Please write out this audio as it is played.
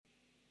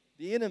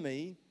The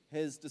enemy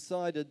has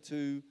decided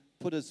to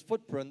put his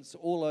footprints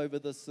all over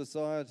this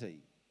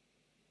society.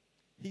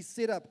 He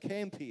set up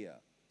camp here.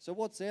 So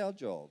what's our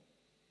job?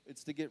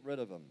 It's to get rid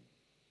of him.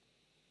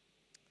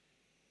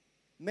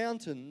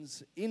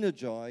 Mountains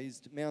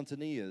energized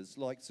mountaineers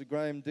like Sir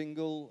Graham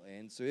Dingle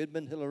and Sir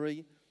Edmund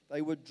Hillary.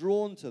 They were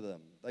drawn to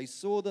them. They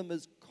saw them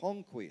as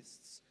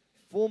conquests.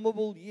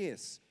 Formidable,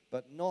 yes,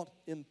 but not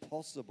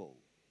impossible.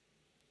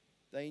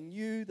 They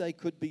knew they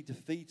could be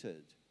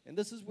defeated. And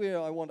this is where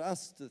I want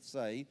us to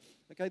say,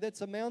 okay,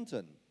 that's a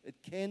mountain. It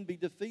can be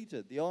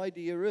defeated. The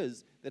idea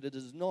is that it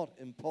is not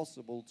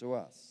impossible to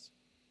us.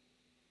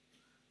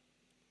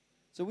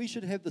 So we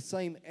should have the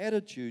same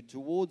attitude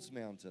towards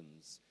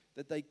mountains,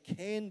 that they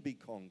can be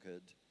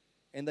conquered,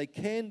 and they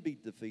can be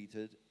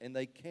defeated, and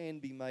they can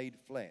be made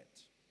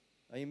flat.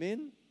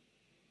 Amen?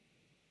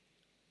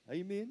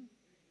 Amen?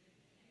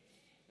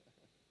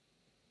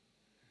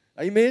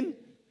 Amen?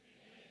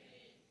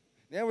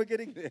 Now we're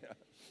getting there.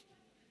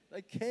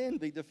 They can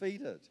be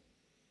defeated.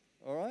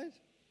 All right?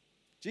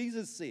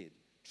 Jesus said,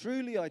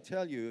 "Truly I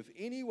tell you, if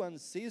anyone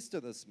says to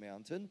this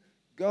mountain,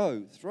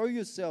 'Go, throw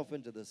yourself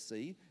into the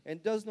sea,'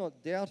 and does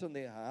not doubt in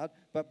their heart,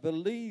 but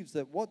believes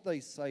that what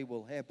they say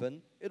will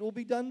happen, it will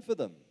be done for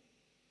them."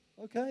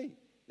 Okay,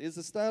 there's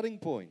a starting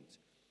point.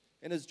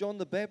 And as John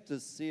the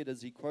Baptist said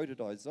as he quoted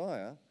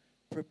Isaiah,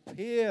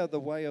 "Prepare the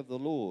way of the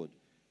Lord.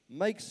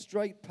 Make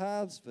straight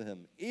paths for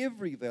him.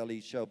 Every valley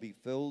shall be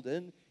filled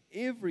in,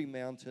 every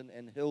mountain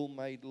and hill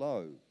made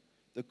low.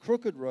 The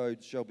crooked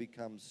roads shall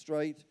become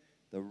straight,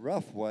 the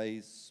rough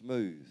ways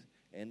smooth,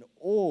 and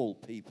all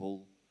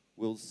people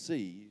will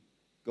see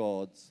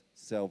God's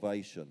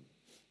salvation."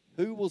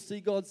 Who will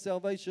see God's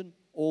salvation?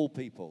 All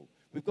people.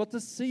 We've got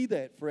to see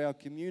that for our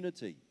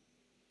community.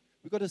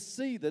 We've got to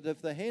see that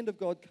if the hand of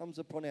God comes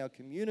upon our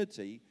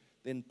community,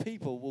 then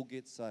people will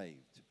get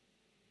saved.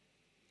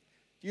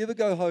 Do you ever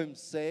go home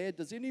sad?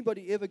 Does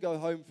anybody ever go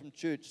home from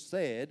church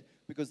sad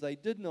because they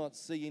did not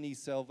see any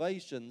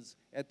salvations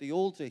at the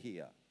altar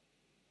here?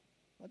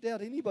 I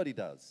doubt anybody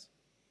does,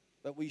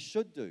 but we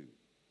should do.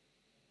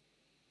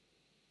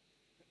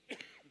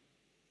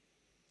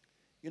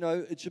 You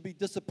know, it should be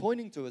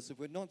disappointing to us if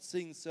we're not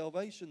seeing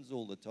salvations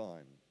all the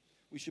time.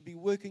 We should be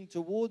working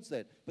towards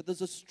that. But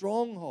there's a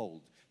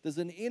stronghold. There's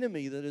an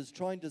enemy that is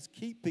trying to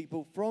keep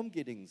people from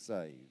getting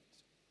saved.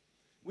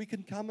 We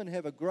can come and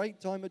have a great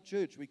time at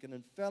church. We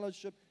can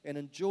fellowship and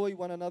enjoy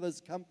one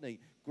another's company.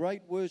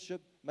 Great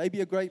worship,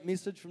 maybe a great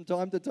message from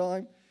time to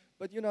time.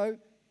 But,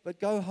 but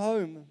go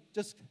home,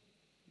 just,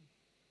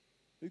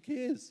 who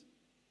cares?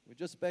 We're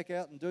just back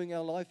out and doing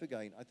our life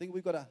again. I think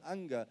we've got a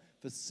hunger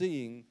for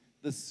seeing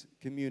this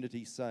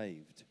community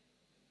saved.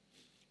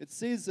 It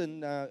says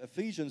in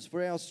Ephesians,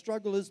 "For our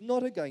struggle is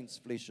not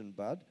against flesh and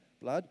blood,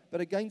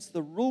 but against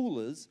the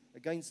rulers,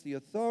 against the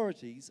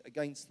authorities,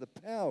 against the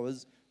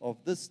powers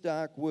of this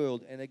dark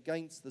world, and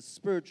against the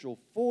spiritual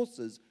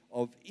forces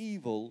of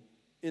evil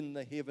in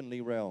the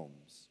heavenly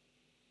realms."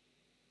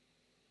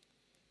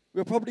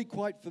 We're probably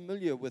quite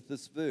familiar with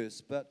this verse,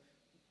 but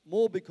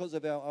more because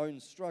of our own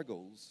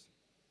struggles.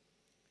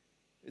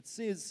 It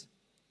says,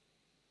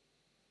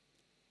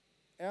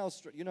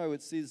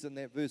 it says in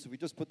that verse, if we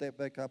just put that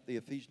back up there,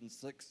 Ephesians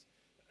 6,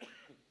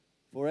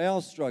 "For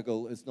our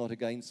struggle is not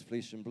against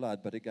flesh and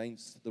blood, but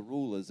against the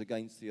rulers,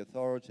 against the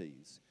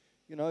authorities."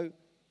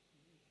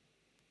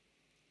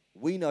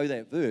 We know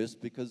that verse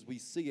because we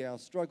see our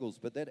struggles,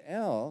 but that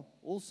 "our"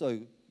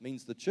 also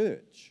means the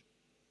church.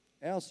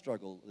 Our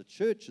struggle, the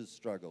church's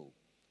struggle.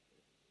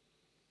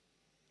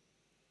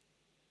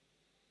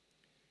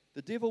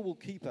 The devil will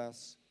keep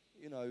us,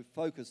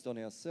 focused on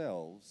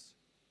ourselves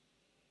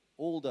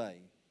all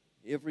day,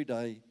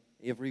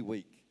 every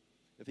week.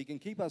 If he can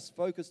keep us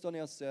focused on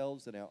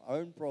ourselves and our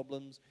own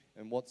problems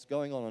and what's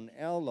going on in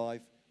our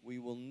life, we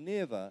will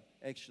never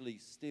actually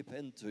step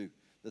into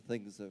the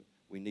things that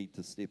we need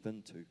to step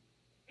into.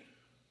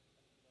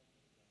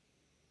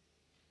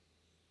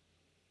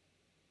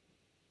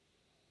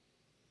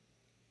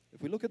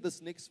 If we look at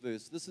this next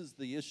verse, this is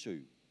the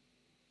issue.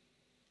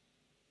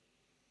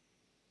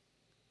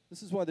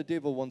 This is why the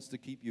devil wants to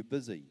keep you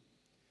busy.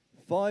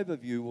 5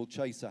 of you will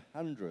chase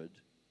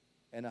 100,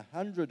 and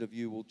 100 of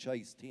you will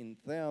chase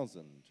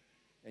 10,000,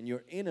 and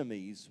your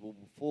enemies will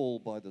fall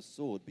by the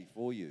sword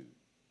before you.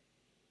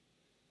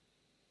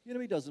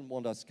 He doesn't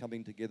want us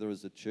coming together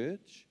as a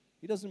church.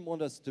 He doesn't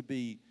want us to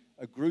be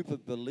a group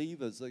of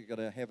believers that are going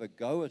to have a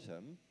go at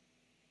him.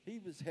 He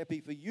was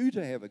happy for you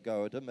to have a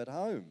go at him at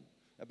home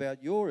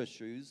about your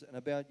issues and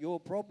about your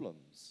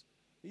problems.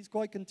 He's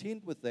quite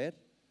content with that,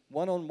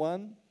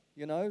 one-on-one.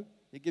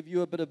 He give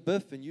you a bit of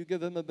biff and you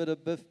give him a bit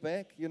of biff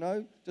back,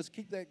 just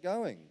keep that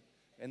going.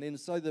 And then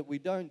so that we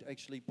don't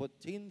actually put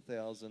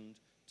 10,000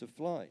 to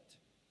flight.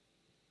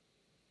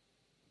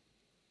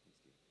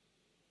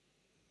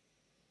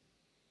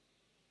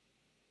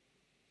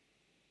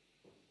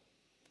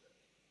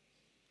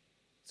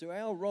 So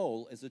our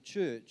role as a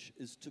church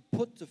is to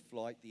put to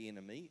flight the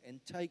enemy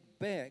and take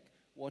back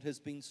what has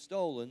been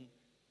stolen,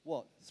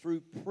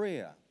 through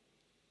prayer.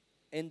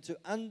 and to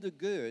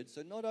undergird,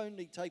 so not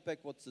only take back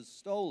what's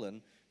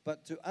stolen,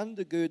 but to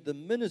undergird the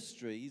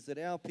ministries that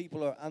our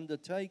people are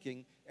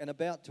undertaking and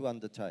about to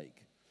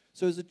undertake.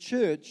 So as a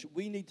church,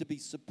 we need to be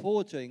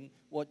supporting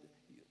what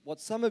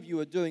some of you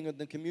are doing in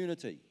the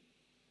community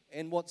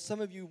and what some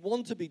of you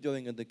want to be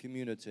doing in the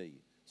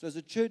community. So as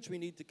a church, we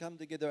need to come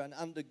together and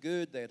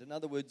undergird that. In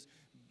other words,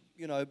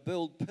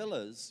 build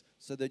pillars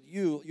so that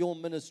your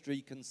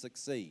ministry can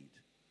succeed.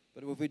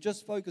 But if we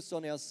just focus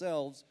on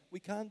ourselves, we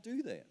can't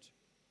do that.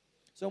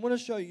 So I want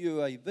to show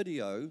you a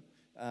video,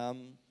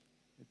 and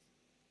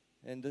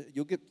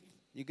you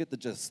get the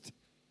gist.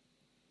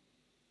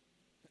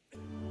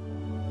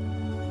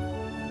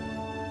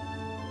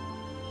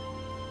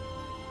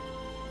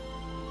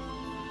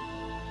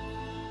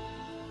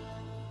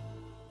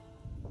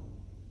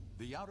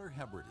 The Outer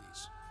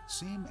Hebrides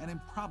seem an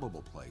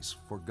improbable place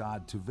for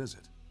God to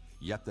visit,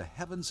 yet the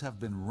heavens have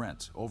been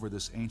rent over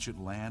this ancient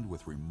land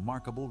with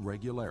remarkable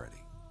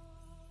regularity.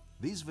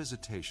 These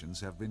visitations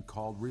have been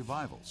called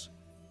revivals,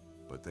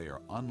 but they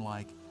are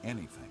unlike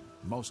anything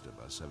most of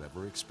us have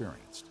ever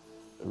experienced.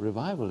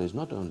 Revival is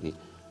not only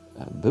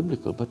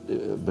biblical, but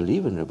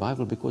believe in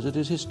revival because it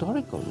is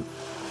historical.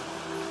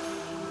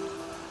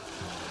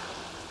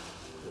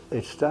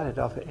 It started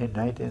off in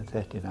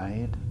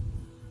 1939.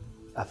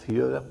 A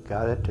few of them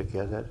gathered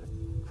together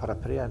for a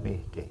prayer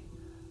meeting.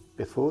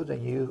 Before they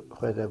knew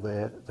where they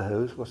were, the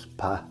house was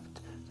packed.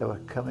 They were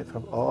coming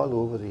from all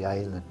over the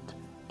island,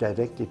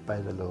 directed by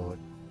the Lord.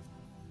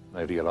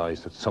 I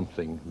realized that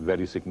something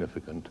very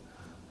significant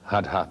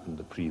had happened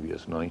the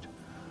previous night.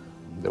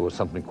 There was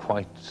something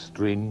quite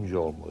strange,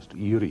 almost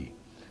eerie,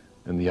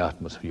 in the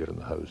atmosphere in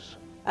the house.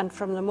 And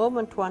from the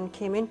moment one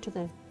came into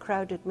the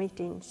crowded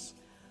meetings,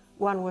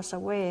 one was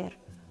aware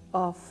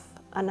of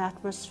an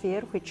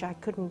atmosphere which I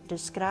couldn't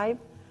describe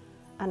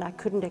and I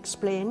couldn't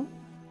explain.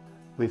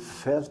 We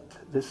felt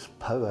this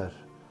power,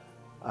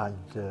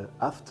 and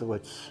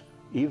afterwards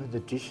even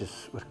the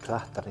dishes were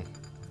clattering.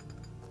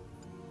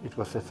 It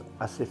was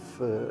as if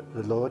the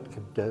Lord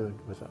came down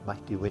with a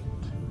mighty wind.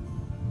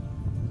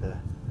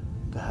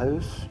 The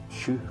house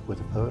shook with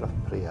the power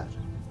of prayer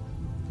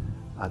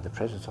and the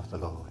presence of the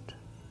Lord.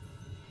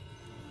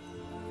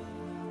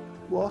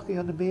 Walking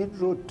on the main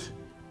road,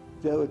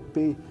 there would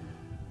be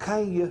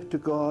crying out to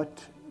God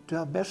to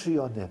have mercy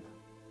on them.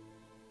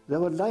 They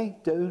were lying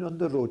down on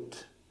the road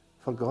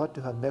for God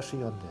to have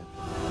mercy on them.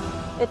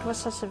 It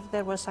was as if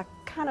there was a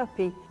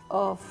canopy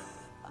of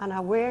an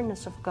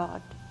awareness of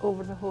God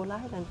over the whole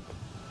island.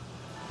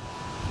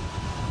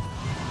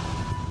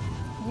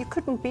 You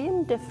couldn't be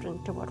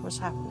indifferent to what was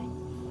happening.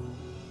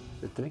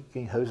 The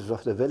drinking houses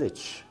of the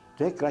village,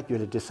 they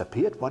gradually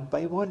disappeared one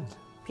by one.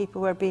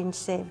 People were being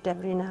saved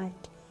every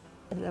night.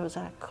 There was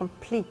a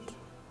complete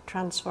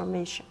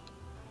transformation.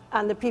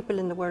 And the people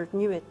in the world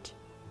knew it.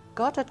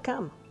 God had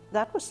come.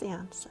 That was the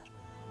answer.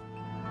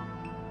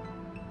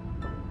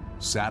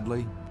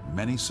 Sadly,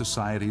 many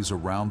societies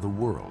around the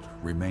world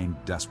remain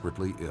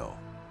desperately ill,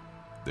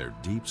 their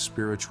deep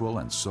spiritual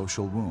and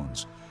social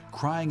wounds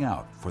crying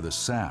out for the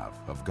salve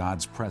of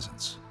God's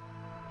presence.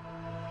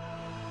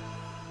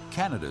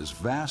 Canada's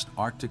vast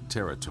Arctic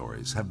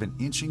territories have been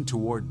inching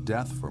toward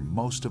death for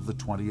most of the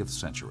 20th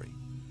century.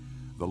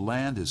 The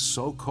land is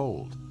so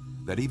cold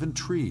that even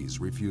trees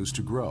refuse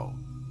to grow.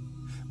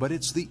 But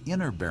it's the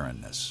inner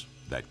barrenness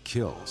that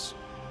kills.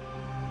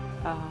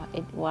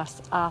 It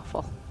was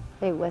awful.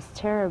 It was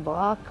terrible.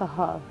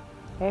 Alcohol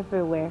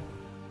everywhere.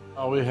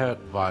 We had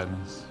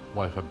violence,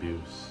 wife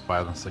abuse,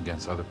 violence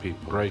against other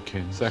people,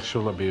 breaking,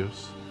 sexual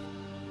abuse.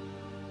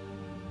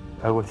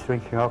 I was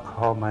drinking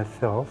alcohol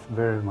myself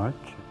very much.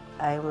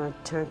 I would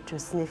turn to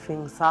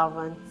sniffing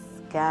solvents,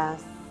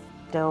 gas,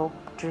 dope,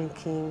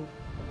 drinking.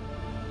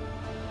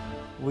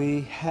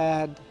 We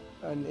had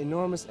an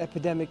enormous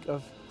epidemic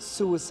of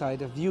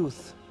suicide of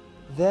youth.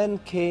 Then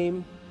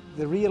came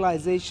the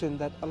realization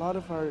that a lot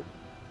of our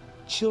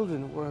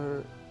children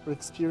were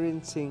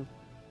experiencing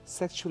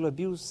sexual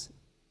abuse.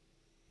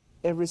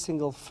 Every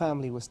single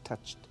family was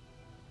touched.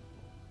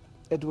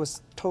 It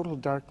was total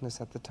darkness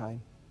at the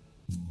time.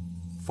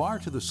 Far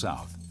to the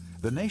south,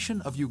 the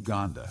nation of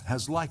Uganda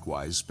has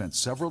likewise spent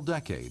several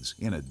decades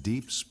in a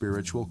deep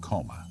spiritual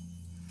coma.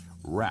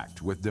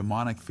 Racked with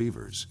demonic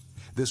fevers,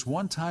 this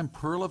one-time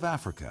pearl of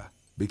Africa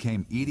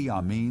became Idi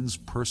Amin's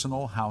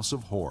personal house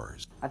of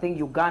horrors. I think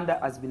Uganda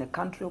has been a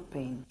country of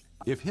pain.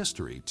 If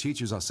history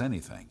teaches us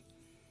anything,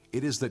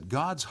 it is that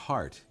God's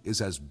heart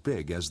is as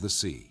big as the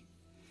sea,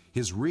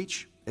 His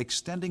reach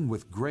extending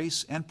with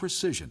grace and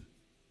precision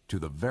to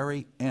the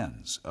very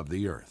ends of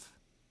the earth.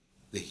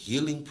 The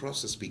healing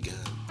process began.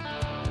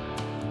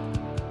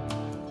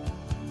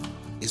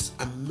 It's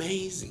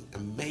amazing,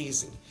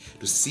 amazing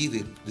to see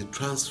the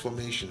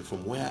transformation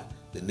from where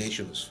the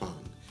nation was found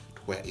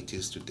to where it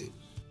is today.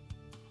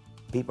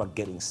 People are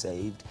getting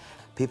saved,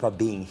 people are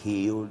being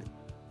healed.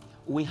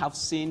 We have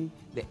seen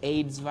the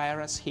AIDS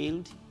virus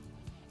healed,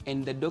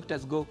 and the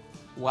doctors go,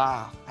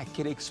 wow, I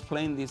can't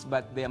explain this,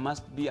 but there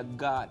must be a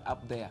God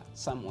up there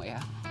somewhere.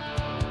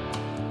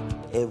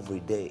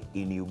 every day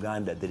in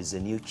Uganda there is a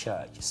new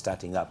church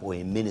starting up or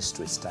a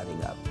ministry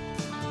starting up.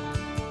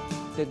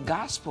 The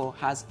gospel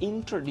has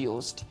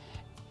introduced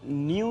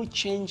new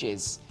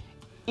changes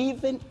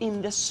even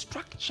in the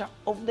structure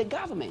of the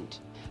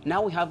government.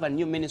 Now we have a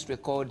new ministry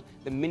called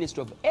the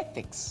Ministry of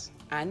Ethics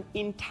and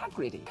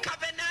Integrity.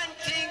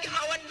 Covenanting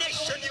our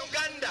nation,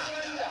 Uganda,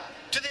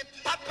 to the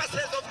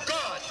purposes of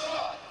God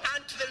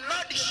and to the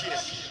Lordship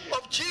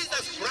of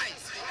Jesus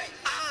Christ.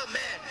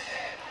 Amen.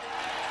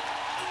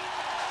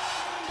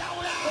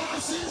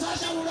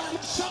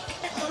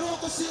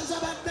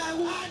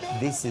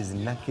 This is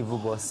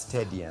Nakivubo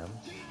Stadium.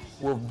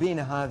 We've been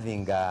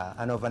having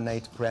an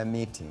overnight prayer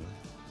meeting.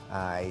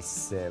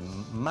 It's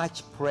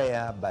much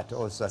prayer, but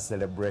also a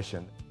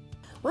celebration.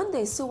 When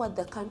they see what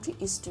the country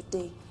is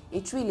today,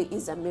 it really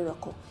is a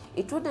miracle.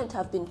 It wouldn't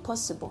have been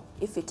possible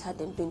if it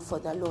hadn't been for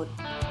the Lord.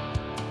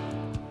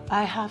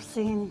 I have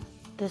seen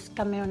this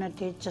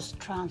community just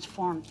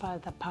transformed by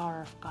the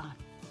power of God.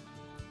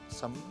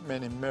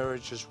 Many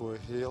marriages were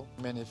healed,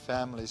 many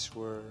families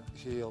were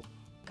healed.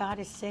 God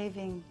is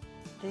saving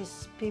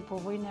these people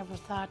we never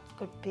thought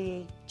could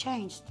be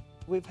changed.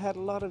 We've had a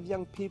lot of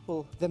young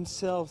people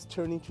themselves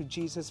turning to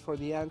Jesus for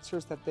the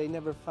answers that they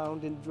never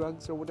found in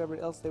drugs or whatever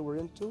else they were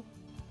into.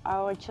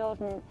 Our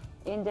children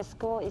in the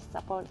school is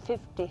about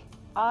 50.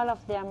 All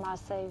of them are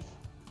saved.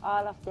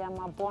 All of them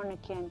are born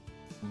again.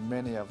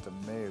 Many of the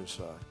males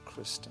are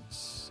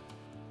Christians.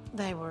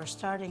 They were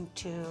starting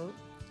to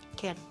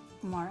get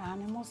more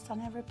animals than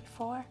ever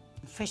before.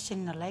 Fish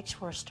in the lakes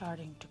were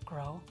starting to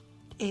grow.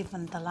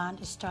 Even the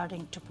land is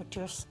starting to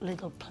produce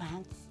little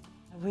plants.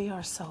 We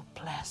are so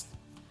blessed.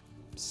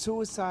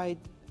 Suicide,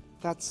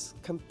 that's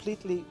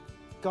completely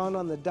gone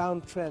on the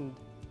downtrend.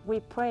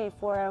 We pray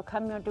for our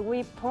community.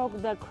 We broke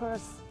the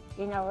curse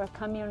in our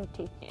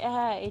community.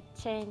 Yeah, it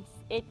changed.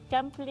 It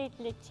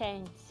completely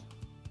changed.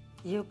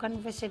 You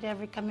can visit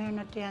every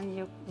community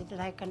and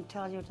they can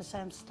tell you the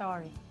same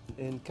story.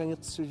 In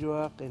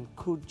Kangitsujuak, in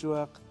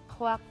Kujuak,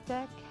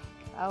 Huaktek,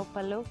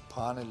 Aupaluk,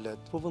 Panilet,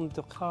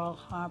 Puvuntuk, Coral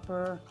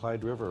Harbor,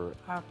 Clyde River,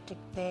 Arctic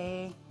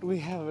Bay. We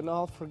have an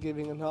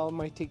all-forgiving and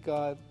almighty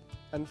God,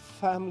 and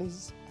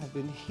families have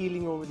been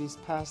healing over these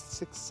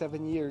past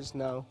 6-7 years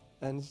now,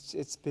 and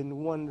it's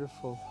been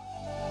wonderful.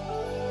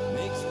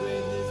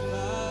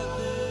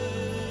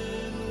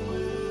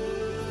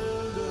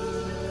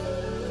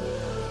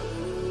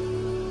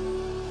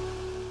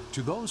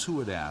 To those who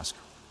would ask,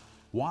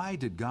 why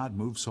did God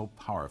move so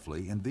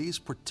powerfully in these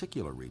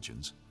particular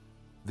regions?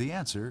 The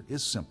answer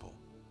is simple.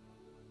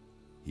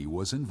 He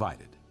was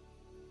invited.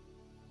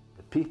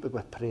 The people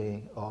were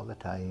praying all the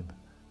time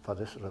for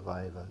this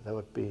revival. They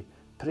would be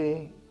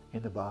praying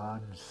in the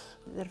barns.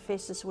 Their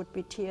faces would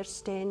be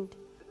tear-stained.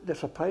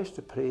 There's a price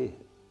to pray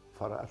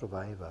for a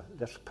revival.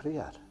 There's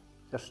prayer.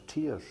 There's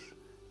tears.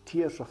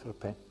 Tears of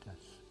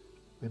repentance.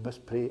 We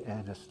must pray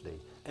earnestly.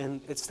 And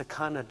it's the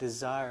kind of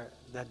desire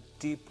that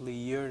deeply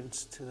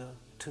yearns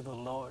to the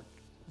Lord.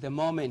 The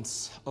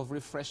moments of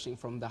refreshing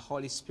from the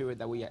Holy Spirit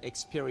that we are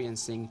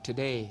experiencing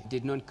today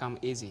did not come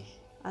easy.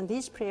 And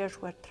these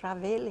prayers were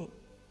travailing.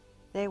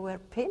 They were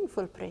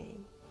painful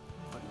praying.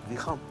 But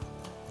come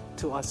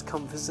to us,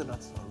 come visit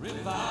us.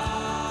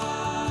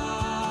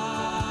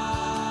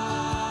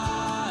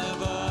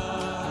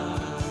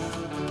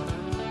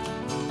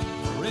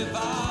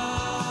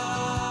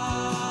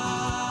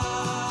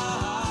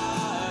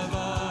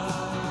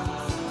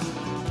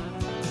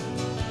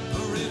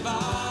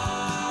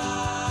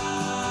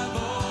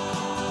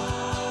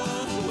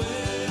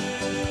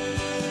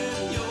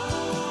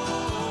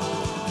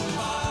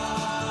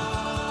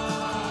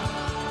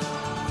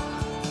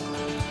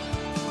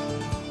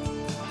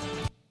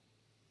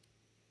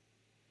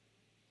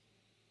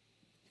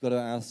 You've got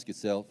to ask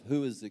yourself,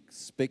 who is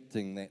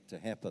expecting that to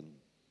happen?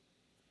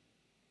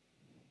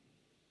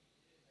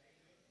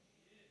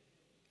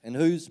 And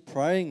who's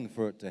praying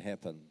for it to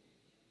happen?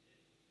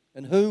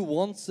 And who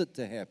wants it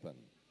to happen?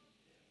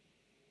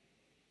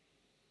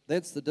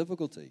 That's the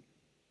difficulty.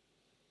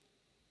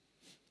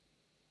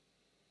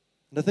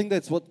 And I think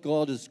that's what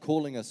God is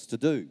calling us to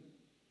do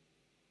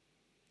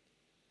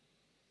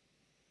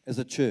as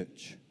a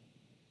church.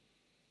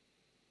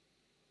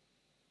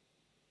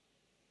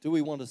 Do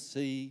we want to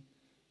see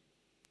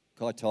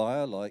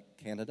Kaitaia like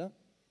Canada?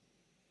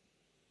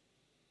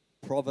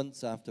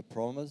 Province after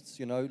province,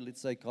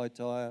 let's say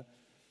Kaitaia,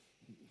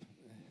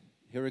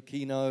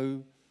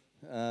 Hirakino,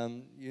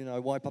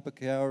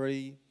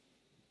 Waipapakauri,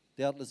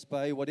 Doubtless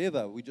Bay,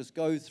 whatever. We just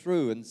go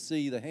through and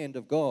see the hand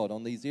of God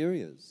on these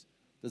areas.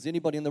 Does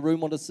anybody in the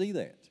room want to see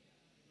that?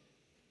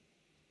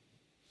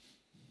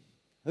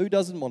 Who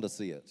doesn't want to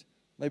see it?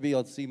 Maybe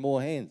I'd see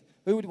more hands.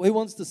 Who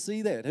wants to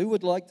see that? Who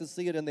would like to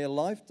see it in their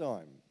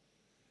lifetime?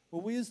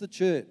 Well, we as the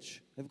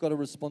church have got a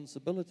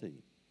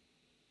responsibility.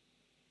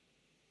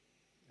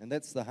 And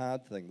that's the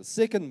hard thing. The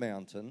second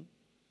mountain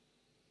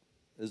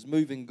is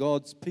moving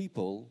God's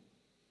people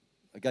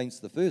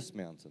against the first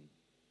mountain.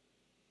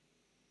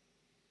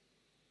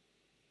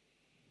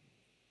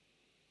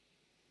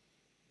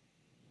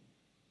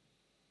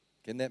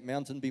 Can that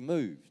mountain be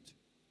moved?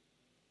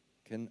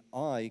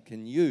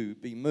 can you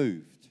be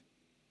moved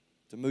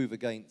to move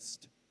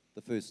against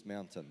the first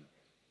mountain?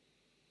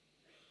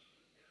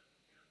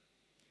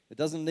 It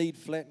doesn't need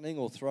flattening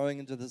or throwing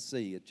into the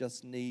sea. It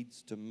just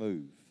needs to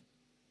move.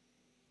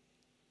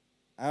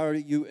 Are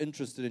you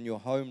interested in your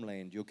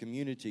homeland, your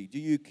community? Do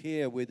you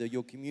care whether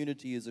your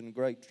community is in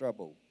great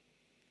trouble,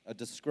 a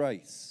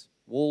disgrace,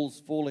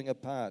 walls falling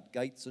apart,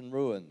 gates in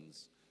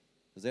ruins?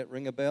 Does that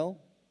ring a bell?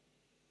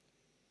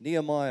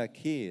 Nehemiah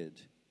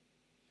cared.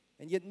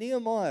 And yet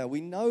Nehemiah,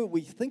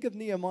 we think of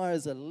Nehemiah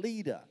as a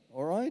leader,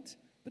 all right?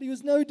 But he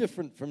was no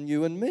different from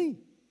you and me.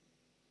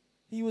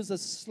 He was a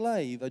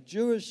slave, a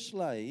Jewish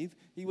slave.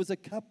 He was a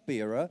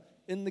cupbearer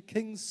in the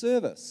king's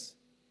service.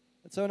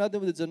 And so in other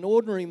words, an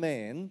ordinary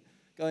man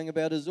going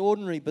about his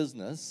ordinary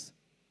business,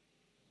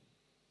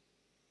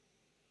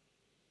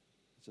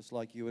 just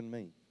like you and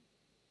me.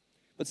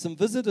 But some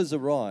visitors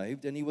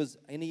arrived, and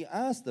he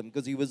asked them,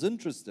 because he was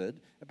interested,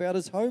 about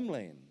his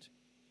homeland.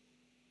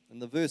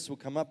 And the verse will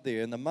come up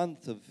there. In the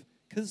month of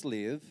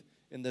Kislev,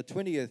 in the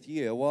 20th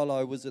year, while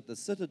I was at the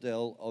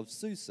citadel of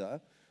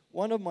Susa,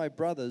 one of my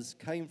brothers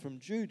came from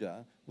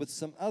Judah with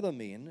some other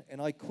men,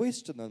 and I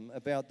questioned them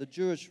about the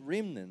Jewish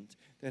remnant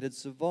that had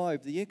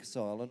survived the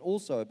exile, and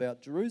also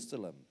about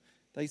Jerusalem.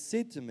 They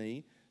said to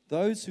me,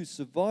 those who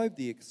survived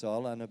the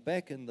exile and are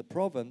back in the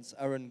province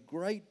are in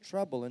great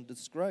trouble and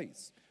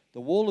disgrace. The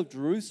wall of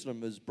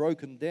Jerusalem is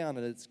broken down,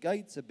 and its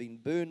gates have been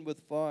burned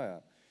with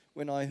fire.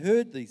 When I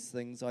heard these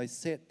things, I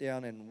sat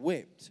down and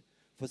wept.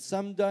 For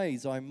some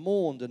days I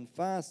mourned and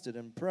fasted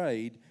and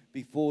prayed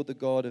before the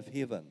God of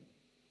heaven.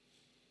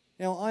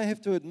 Now, I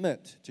have to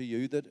admit to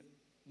you that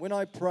when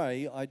I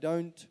pray, I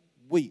don't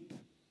weep.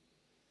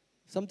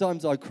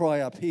 Sometimes I cry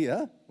up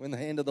here when the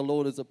hand of the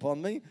Lord is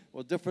upon me,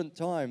 or different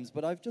times.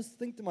 But I just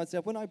think to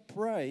myself, when I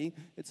pray,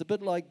 it's a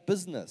bit like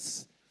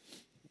business.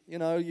 You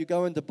know, you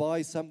go in to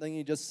buy something,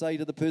 you just say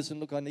to the person,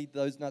 look, I need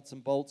those nuts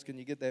and bolts. Can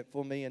you get that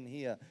for me in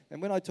here?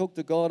 And when I talk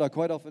to God, I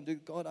quite often do,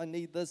 God, I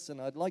need this, and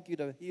I'd like you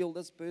to heal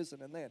this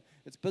person and that.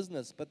 It's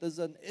business. But there's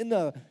an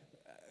inner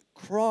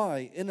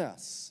cry in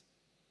us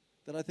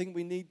that I think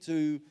we need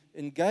to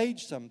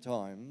engage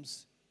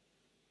sometimes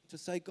to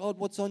say, God,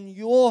 what's on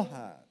your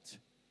heart?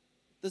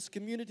 This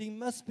community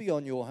must be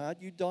on your heart.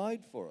 You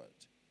died for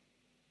it.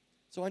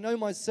 So I know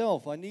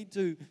myself, I need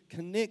to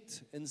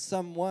connect in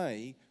some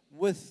way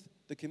with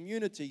the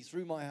community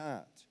through my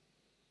heart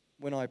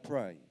when I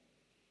pray.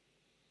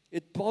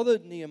 It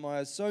bothered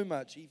Nehemiah so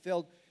much, he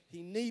felt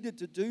he needed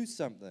to do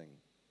something.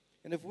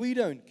 And if we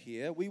don't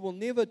care, we will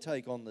never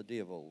take on the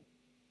devil.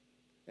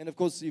 And of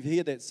course, you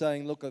hear that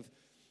saying, look,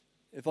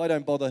 if I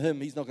don't bother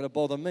him, he's not going to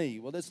bother me.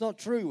 Well, that's not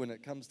true when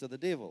it comes to the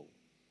devil.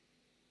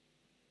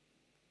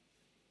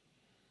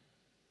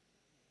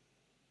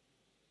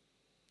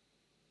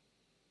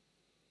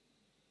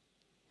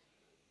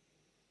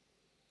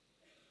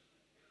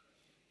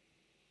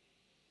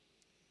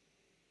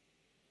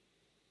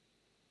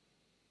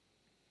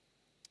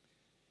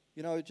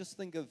 You know, just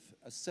think of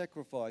a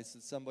sacrifice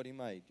that somebody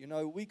made. You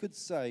know, we could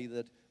say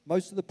that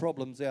most of the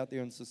problems out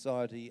there in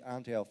society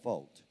aren't our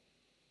fault.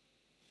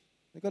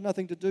 They've got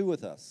nothing to do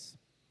with us.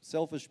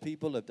 Selfish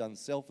people have done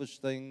selfish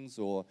things,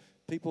 or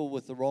people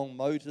with the wrong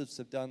motives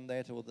have done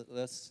that or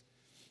this.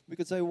 We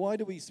could say, why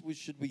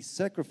should we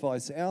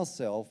sacrifice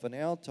ourselves and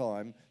our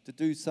time to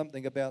do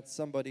something about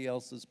somebody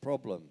else's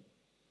problem?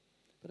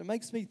 But it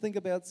makes me think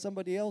about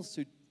somebody else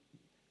who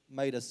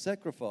made a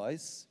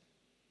sacrifice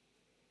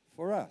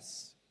for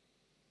us.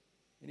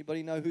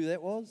 Anybody know who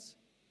that was?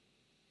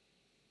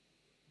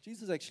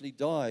 Jesus actually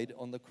died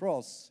on the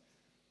cross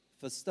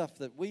for stuff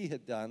that we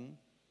had done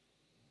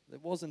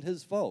that wasn't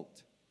his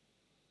fault.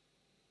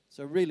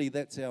 So really,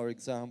 that's our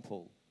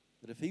example.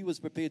 That if he was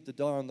prepared to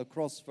die on the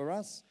cross for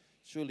us,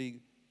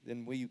 surely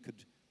then we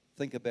could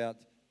think about,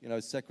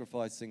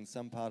 sacrificing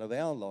some part of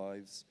our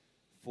lives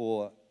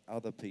for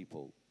other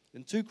people.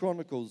 In 2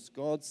 Chronicles,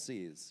 God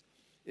says,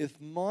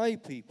 if my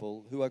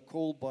people who are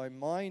called by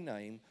my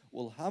name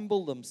will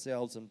humble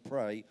themselves and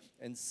pray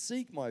and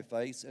seek my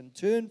face and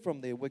turn from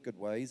their wicked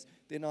ways,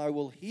 then I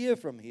will hear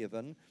from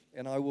heaven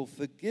and I will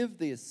forgive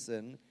their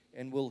sin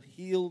and will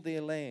heal their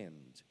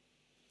land.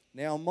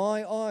 Now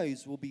my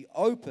eyes will be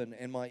open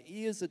and my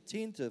ears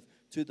attentive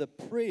to the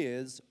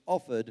prayers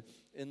offered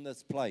in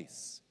this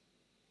place.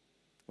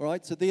 All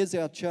right, so there's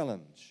our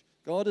challenge.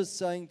 God is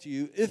saying to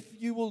you, if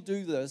you will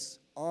do this,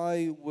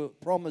 I will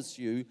promise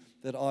you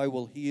that I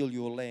will heal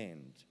your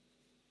land.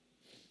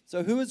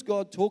 So who is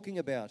God talking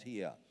about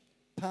here?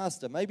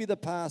 Pastor. Maybe the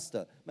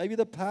pastor. Maybe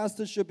the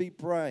pastor should be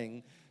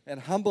praying and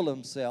humble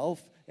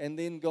himself, and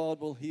then God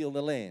will heal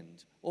the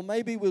land. Or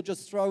maybe we'll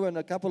just throw in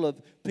a couple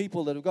of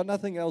people that have got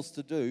nothing else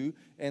to do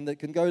and that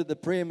can go to the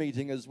prayer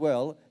meeting as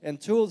well,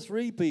 and 2 or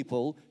 3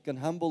 people can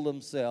humble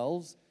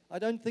themselves. I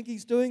don't think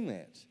he's doing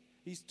that.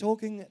 He's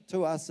talking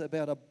to us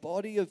about a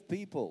body of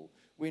people.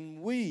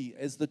 When we,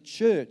 as the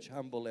church,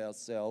 humble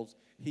ourselves,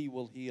 he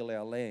will heal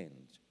our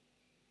land.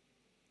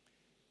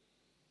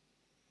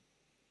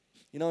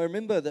 I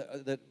remember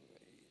that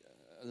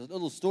a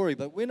little story,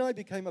 but when I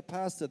became a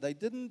pastor, they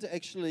didn't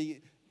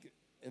actually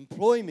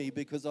employ me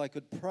because I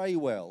could pray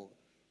well.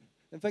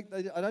 In fact,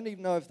 I don't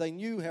even know if they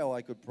knew how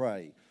I could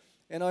pray.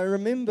 And I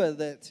remember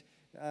that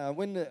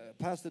when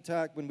Pastor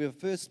Tak, when we were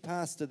first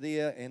pastor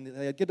there, and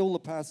they'd get all the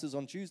pastors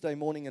on Tuesday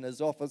morning in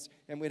his office,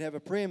 and we'd have a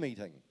prayer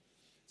meeting.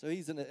 So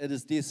he's at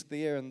his desk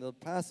there, and the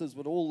pastors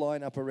would all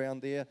line up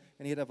around there,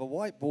 and he'd have a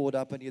whiteboard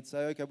up, and he'd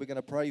say, okay, we're going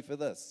to pray for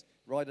this.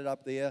 Write it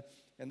up there.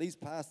 And these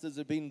pastors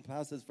had been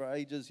pastors for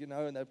ages, you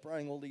know, and they're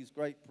praying all these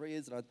great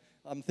prayers. And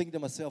I'm thinking to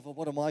myself, well,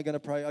 what am I going to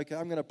pray? Okay,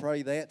 I'm going to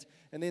pray that.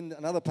 And then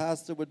another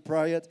pastor would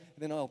pray it,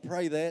 and then I'll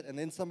pray that, and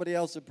then somebody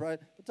else would pray it.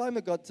 By the time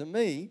it got to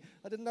me,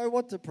 I didn't know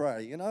what to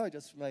pray. You know, I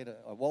just made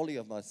a wally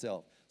of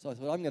myself. So I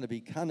thought, I'm going to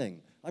be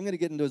cunning. I'm going to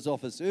get into his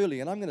office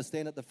early, and I'm going to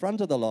stand at the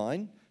front of the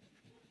line,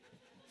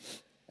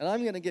 and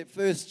I'm going to get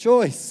first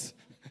choice.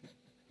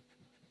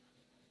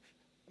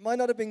 It might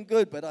not have been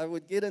good, but I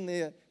would get in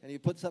there, and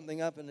he'd put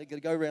something up, and it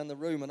could go around the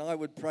room, and I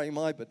would pray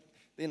but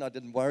then I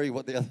didn't worry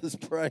what the others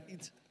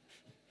prayed.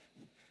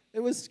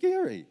 It was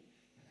scary.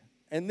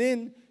 And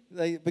then,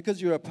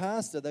 because you're a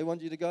pastor, they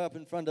want you to go up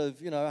in front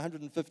of,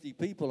 150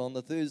 people on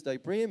the Thursday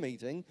prayer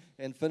meeting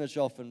and finish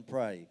off and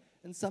pray.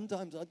 And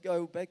sometimes I'd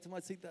go back to my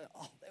seat, that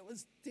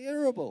was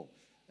terrible.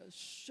 It was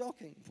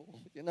shocking,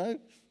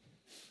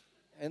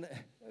 And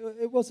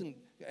it wasn't.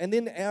 And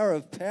then Hour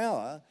of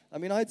Power, I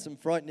had some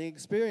frightening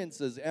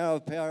experiences. Hour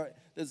of Power,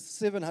 there's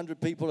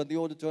 700 people in the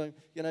auditorium.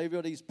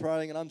 Everybody's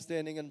praying, and I'm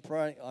standing and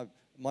praying.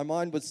 My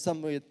mind was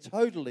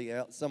totally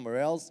out somewhere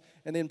else.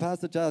 And then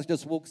Pastor Charles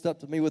just walks up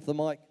to me with the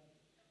mic.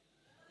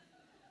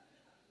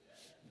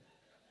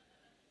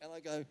 And I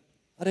go,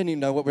 I don't even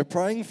know what we're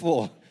praying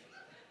for.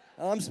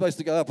 I'm supposed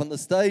to go up on the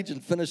stage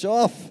and finish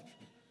off.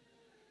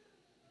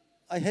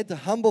 I had to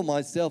humble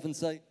myself and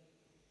say,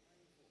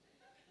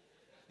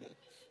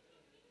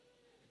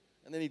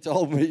 and then he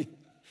told me.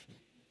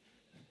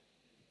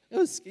 It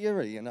was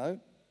scary,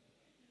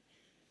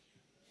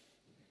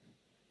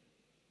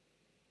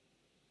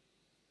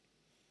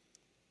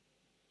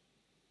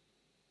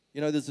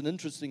 There's an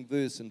interesting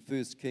verse in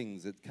 1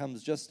 Kings. It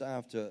comes just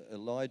after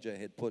Elijah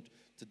had put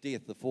to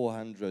death the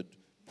 400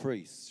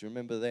 priests.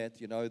 Remember that?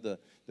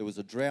 There was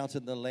a drought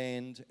in the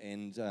land,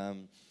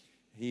 and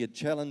he had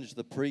challenged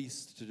the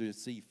priests to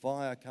see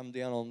fire come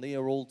down on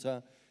their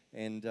altar.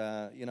 And,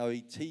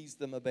 he teased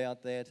them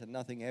about that, and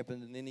nothing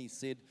happened. And then he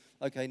said,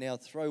 okay, now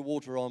throw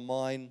water on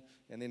mine.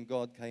 And then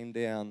God came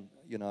down,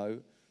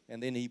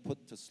 and then he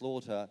put to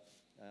slaughter.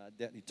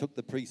 He took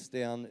the priests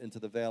down into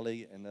the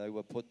valley, and they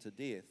were put to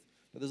death.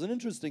 But there's an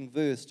interesting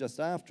verse just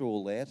after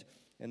all that,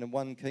 and in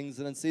 1 Kings,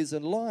 and it says,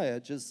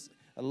 Elijah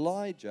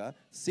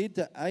said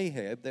to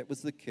Ahab, that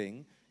was the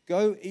king,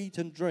 go eat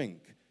and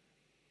drink,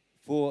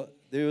 for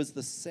there is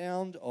the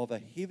sound of a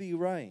heavy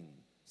rain.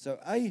 So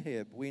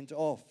Ahab went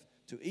off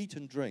to eat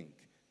and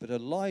drink, but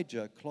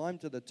Elijah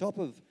climbed to the top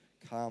of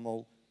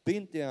Carmel,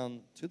 bent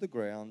down to the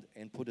ground,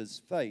 and put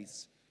his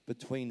face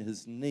between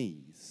his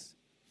knees.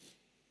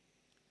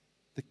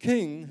 The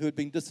king, who had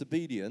been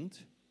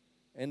disobedient,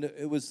 and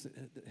it was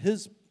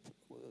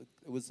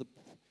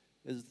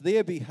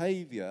their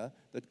behavior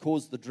that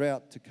caused the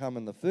drought to come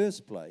in the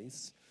first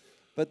place,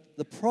 but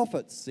the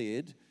prophet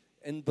said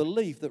in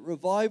belief that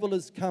revival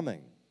is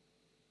coming.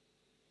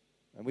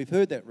 And we've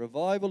heard that,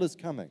 revival is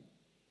coming.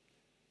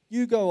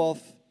 You go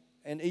off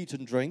and eat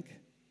and drink,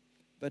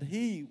 but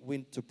he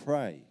went to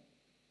pray.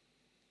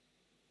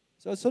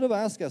 So I sort of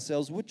ask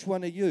ourselves, which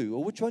one are you,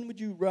 or which one would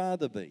you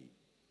rather be?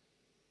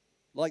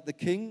 Like the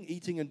king,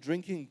 eating and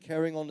drinking,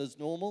 carrying on as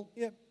normal?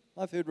 Yeah,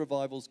 I've heard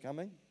revival's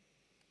coming.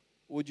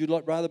 Or would you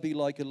rather be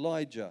like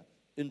Elijah,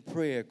 in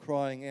prayer,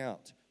 crying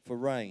out for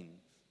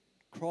rain,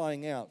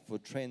 crying out for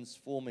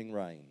transforming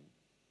rain?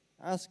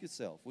 Ask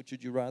yourself, which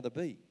would you rather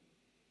be?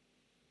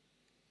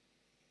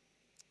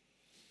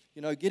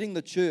 Getting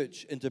the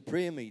church into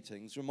prayer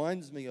meetings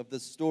reminds me of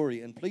this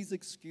story, and please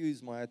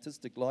excuse my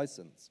artistic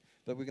license,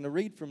 but we're going to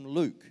read from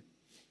Luke.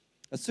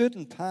 A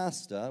certain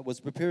pastor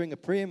was preparing a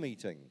prayer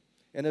meeting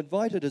and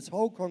invited his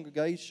whole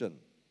congregation.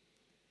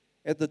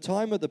 At the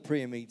time of the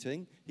prayer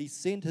meeting, he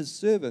sent his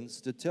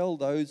servants to tell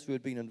those who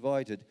had been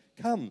invited,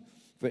 come,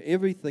 for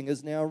everything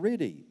is now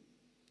ready.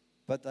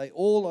 But they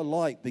all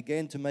alike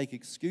began to make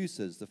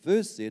excuses. The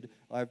first said,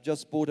 I have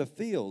just bought a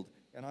field,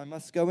 and I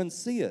must go and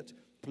see it.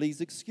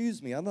 Please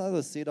excuse me.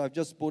 Another said, I've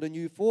just bought a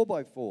new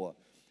 4x4,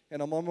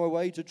 and I'm on my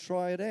way to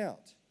try it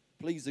out.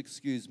 Please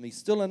excuse me.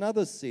 Still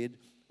another said,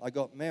 I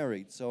got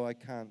married, so I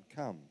can't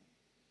come.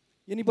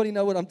 Anybody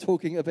know what I'm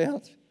talking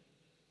about?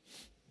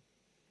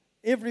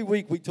 Every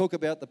week we talk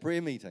about the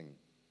prayer meeting.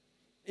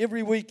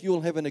 Every week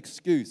you'll have an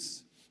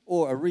excuse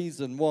or a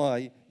reason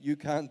why you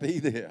can't be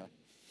there.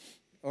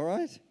 All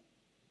right?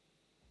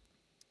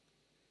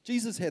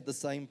 Jesus had the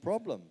same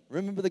problem.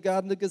 Remember the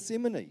Garden of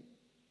Gethsemane?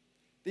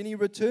 Then he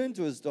returned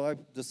to his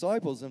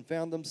disciples and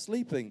found them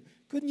sleeping.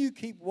 Couldn't you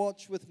keep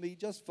watch with me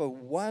just for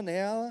 1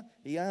 hour?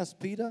 He asked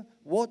Peter.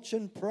 Watch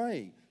and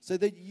pray so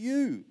that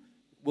you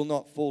will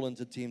not fall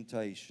into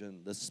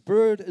temptation. The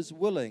spirit is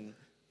willing,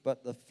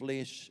 but the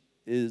flesh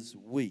is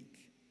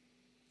weak.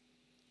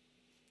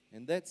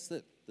 And that's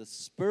it. The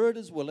spirit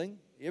is willing.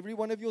 Every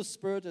one of your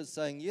spirit is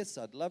saying, yes,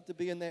 I'd love to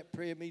be in that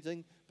prayer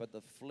meeting, but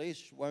the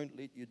flesh won't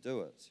let you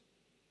do it.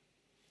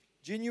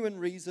 Genuine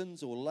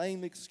reasons or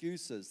lame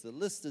excuses, the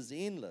list is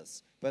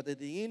endless, but at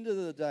the end of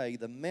the day,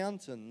 the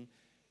mountain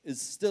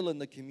is still in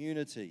the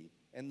community,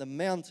 and the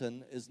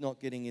mountain is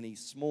not getting any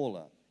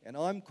smaller. And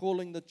I'm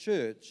calling the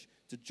church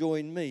to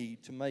join me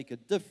to make a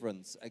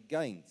difference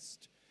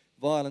against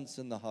violence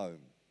in the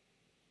home,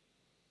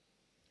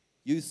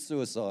 youth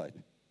suicide,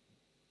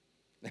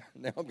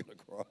 now I'm going to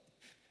cry,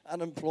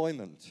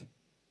 unemployment,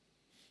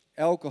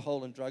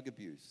 alcohol and drug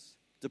abuse,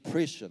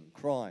 depression,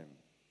 crime.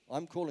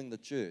 I'm calling the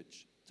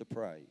church to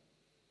pray,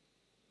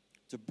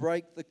 to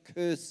break the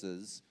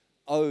curses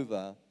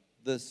over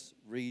this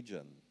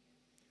region.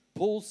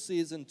 Paul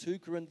says in 2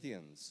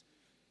 Corinthians,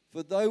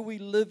 for though we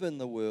live in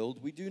the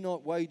world, we do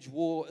not wage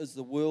war as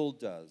the world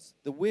does.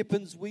 The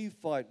weapons we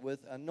fight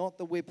with are not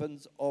the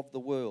weapons of the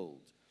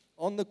world.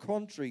 On the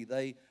contrary,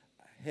 they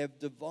have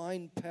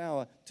divine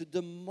power to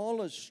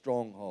demolish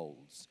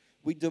strongholds.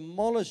 We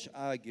demolish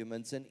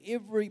arguments and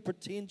every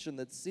pretension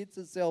that sets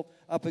itself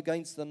up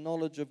against the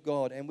knowledge of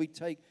God, and we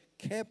take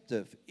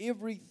captive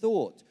every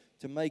thought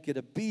to make it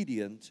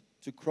obedient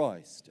to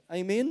Christ.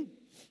 Amen?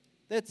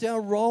 That's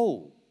our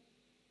role.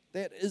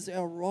 That is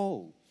our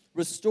role.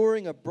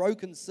 Restoring a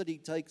broken city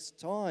takes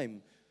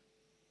time.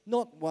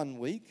 Not 1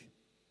 week,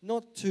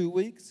 not 2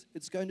 weeks.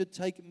 It's going to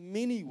take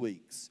many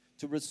weeks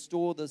to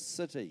restore the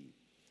city.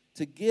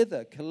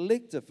 Together,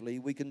 collectively,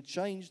 we can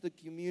change the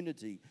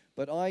community.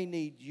 But I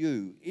need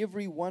you,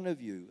 every one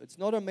of you. It's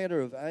not a matter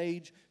of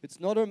age. It's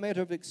not a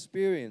matter of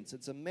experience.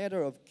 It's a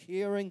matter of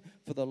caring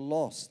for the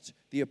lost,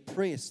 the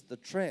oppressed, the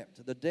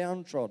trapped, the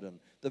downtrodden,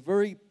 the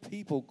very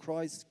people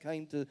Christ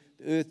came to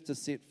the earth to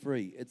set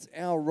free. It's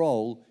our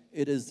role.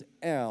 It is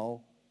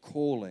our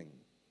calling.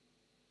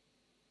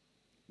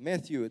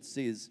 Matthew, it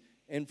says,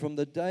 and from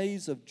the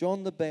days of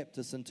John the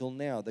Baptist until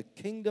now, the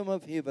kingdom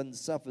of heaven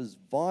suffers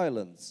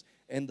violence,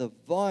 and the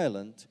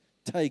violent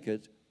take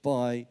it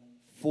by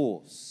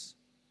force.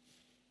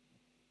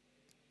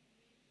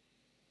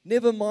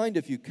 Never mind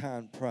if you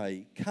can't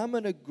pray. Come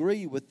and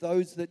agree with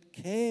those that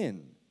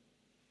can.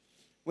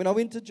 When I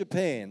went to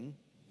Japan,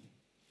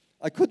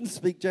 I couldn't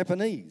speak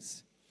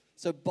Japanese.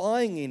 So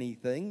buying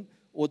anything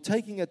or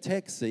taking a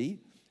taxi,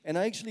 and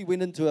I actually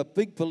went into a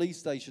big police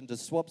station to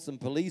swap some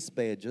police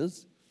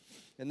badges,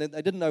 and then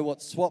they didn't know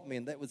what swap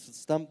meant. That was to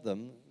stump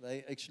them.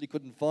 They actually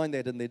couldn't find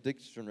that in their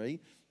dictionary.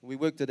 We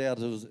worked it out.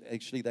 It was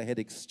actually they had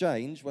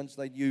exchange. Once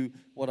they knew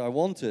what I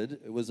wanted,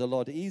 it was a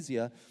lot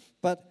easier.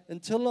 But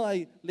until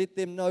I let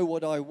them know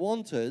what I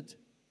wanted,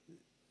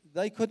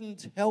 they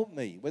couldn't help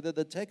me, whether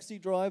the taxi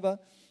driver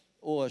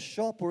or a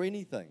shop or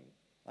anything.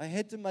 I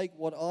had to make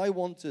what I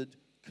wanted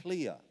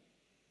clear.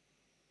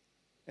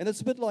 And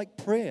it's a bit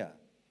like prayer.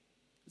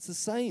 It's the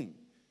same.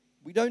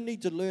 We don't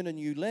need to learn a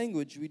new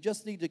language. We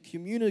just need to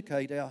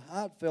communicate our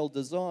heartfelt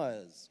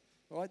desires.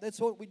 All right?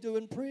 That's what we do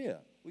in prayer.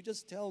 We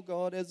just tell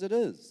God as it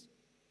is.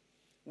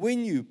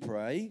 When you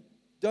pray,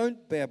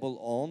 don't babble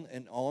on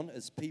and on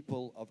as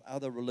people of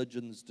other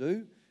religions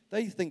do.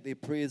 They think their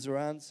prayers are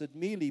answered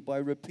merely by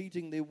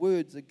repeating their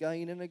words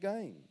again and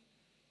again.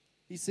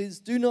 He says,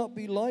 do not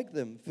be like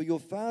them, for your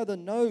Father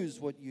knows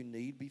what you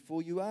need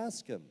before you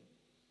ask Him.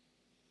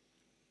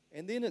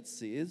 And then it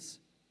says,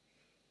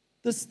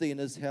 this then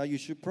is how you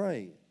should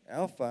pray.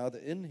 Our Father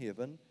in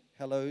heaven,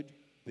 hallowed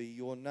be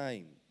your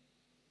name.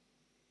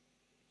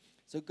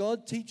 So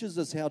God teaches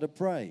us how to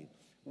pray.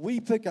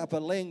 We pick up a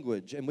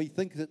language and we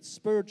think it's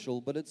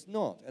spiritual, but it's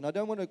not. And I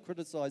don't want to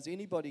criticize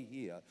anybody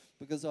here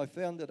because I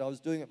found that I was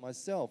doing it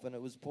myself and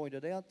it was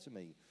pointed out to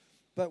me.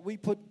 But we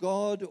put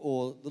God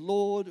or the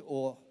Lord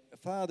or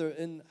Father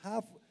in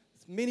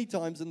many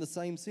times in the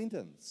same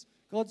sentence.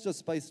 God's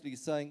just basically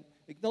saying,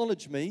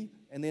 acknowledge me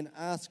and then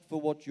ask for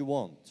what you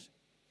want.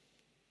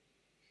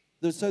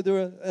 So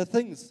there are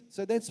things.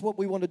 So that's what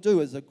we want to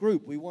do as a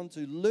group. We want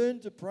to learn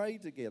to pray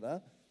together,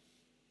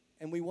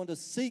 and we want to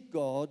seek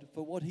God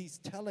for what He's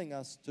telling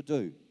us to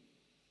do.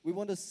 We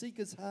want to seek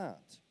His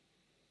heart.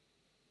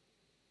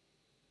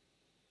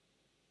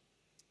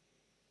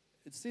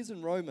 It says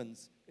in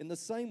Romans, in the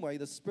same way,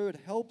 the Spirit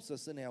helps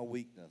us in our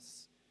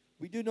weakness.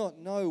 We do not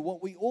know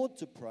what we ought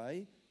to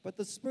pray, but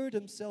the Spirit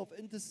Himself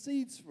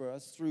intercedes for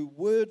us through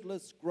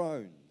wordless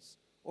groans.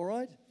 All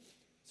right?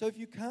 So if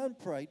you can't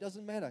pray,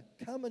 doesn't matter.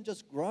 Come and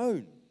just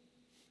groan.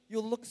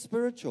 You'll look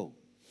spiritual.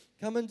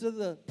 Come into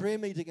the prayer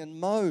meeting and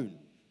moan,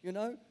 you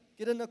know.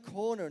 Get in a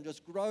corner and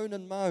just groan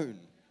and moan.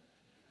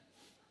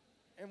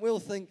 And we'll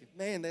think,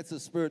 man, that's a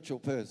spiritual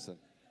person.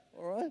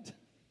 All right?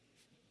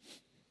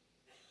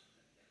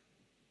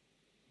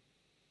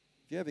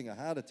 If you're having a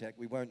heart attack,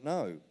 we won't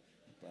know.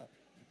 But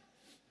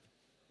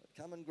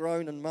come and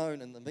groan and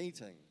moan in the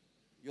meeting.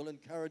 You'll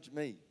encourage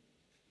me.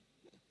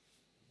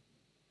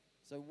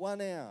 So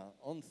 1 hour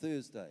on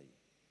Thursday,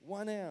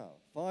 1 hour,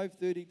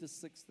 5:30 to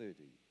 6:30.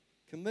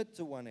 Commit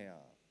to 1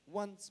 hour,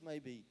 once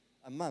maybe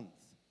a month,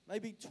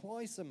 maybe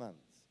twice a month,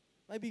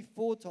 maybe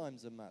 4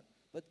 times a month.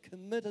 But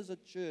commit as a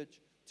church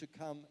to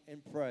come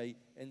and pray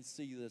and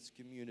see this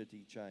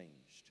community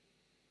changed.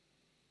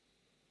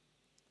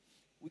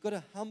 we've got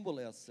to humble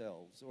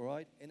ourselves, all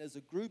right? And as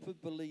a group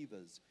of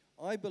believers,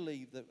 I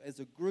believe that as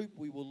a group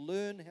we will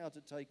learn how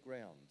to take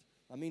ground.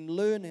 I mean,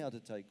 learn how to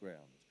take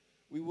ground.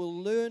 We will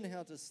learn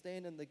how to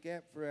stand in the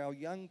gap for our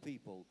young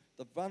people,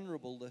 the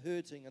vulnerable, the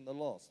hurting, and the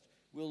lost.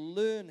 We'll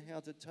learn how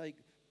to take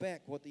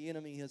back what the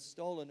enemy has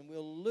stolen, and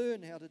we'll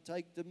learn how to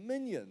take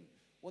dominion,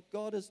 what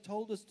God has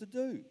told us to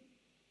do.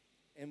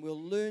 And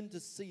we'll learn to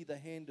see the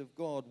hand of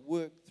God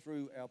work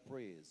through our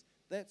prayers.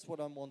 That's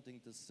what I'm wanting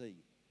to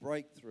see,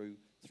 breakthrough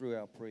through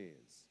our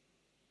prayers.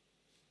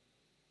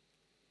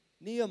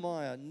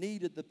 Nehemiah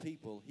needed the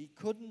people. He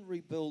couldn't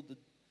rebuild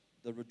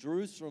the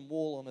Jerusalem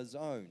wall on his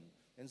own.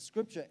 And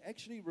Scripture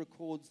actually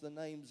records the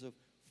names of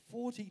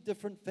 40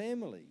 different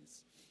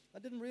families. I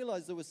didn't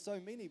realize there were so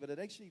many, but it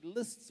actually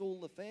lists all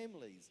the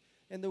families.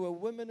 And there were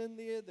women in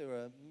there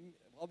were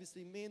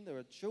obviously men, there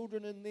are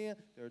children in there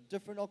are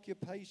different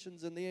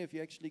occupations in there if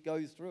you actually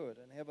go through it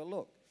and have a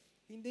look.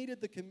 He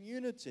needed the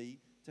community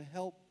to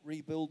help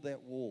rebuild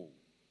that wall.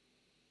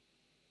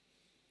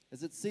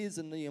 As it says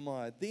in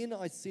Nehemiah, "Then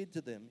I said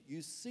to them,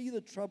 you see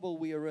the trouble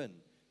we are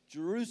in.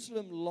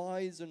 Jerusalem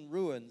lies in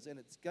ruins, and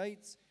its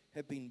gates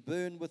have been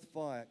burned with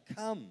fire.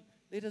 Come,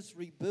 let us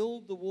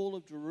rebuild the wall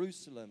of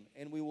Jerusalem,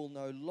 and we will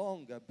no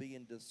longer be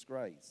in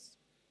disgrace."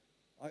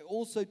 I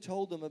also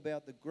told them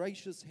about the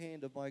gracious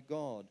hand of my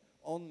God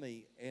on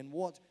me and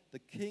what the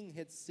king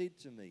had said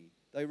to me.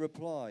 They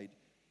replied,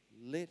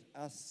 "Let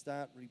us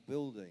start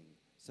rebuilding."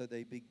 So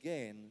they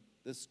began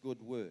this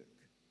good work.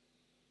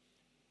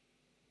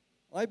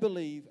 I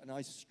believe, and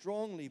I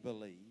strongly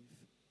believe,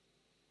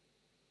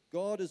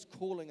 God is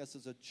calling us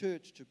as a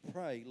church to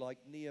pray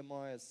like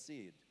Nehemiah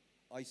said.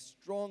 I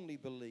strongly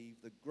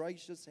believe the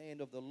gracious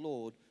hand of the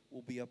Lord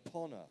will be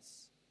upon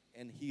us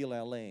and heal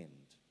our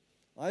land.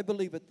 I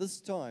believe at this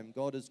time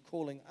God is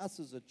calling us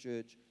as a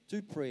church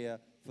to prayer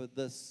for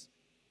this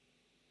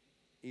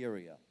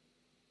area.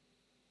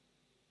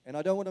 And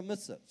I don't want to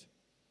miss it.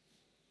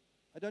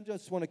 I don't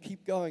just want to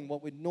keep going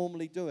what we're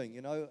normally doing.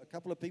 You know, a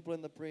couple of people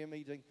in the prayer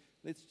meeting,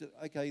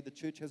 okay, the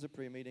church has a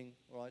prayer meeting,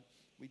 right?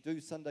 We do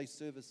Sunday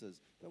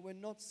services, but we're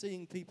not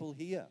seeing people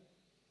here.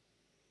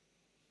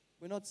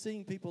 We're not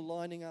seeing people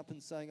lining up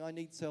and saying, "I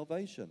need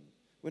salvation."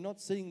 We're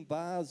not seeing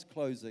bars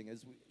closing.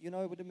 You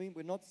know what I mean?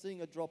 We're not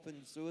seeing a drop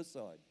in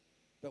suicide,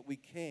 but we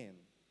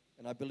can,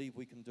 and I believe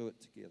we can do it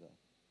together.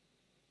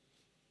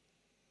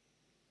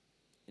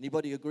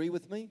 Anybody agree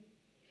with me?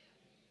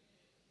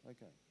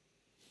 Okay.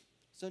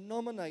 So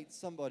nominate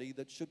somebody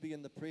that should be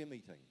in the prayer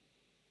meeting.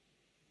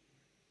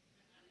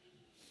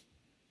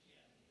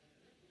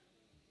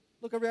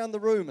 Look around the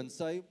room and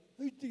say,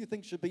 "Who do you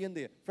think should be in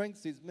there?" Frank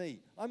says,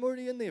 "Me." I'm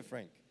already in there,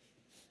 Frank.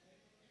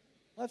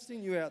 I've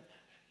seen you out.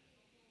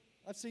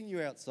 I've seen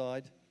you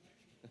outside.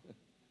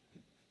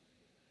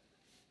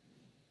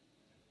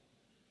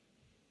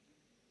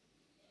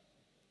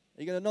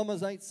 Are you going to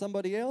nominate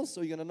somebody else,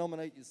 or are you going to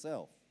nominate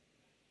yourself?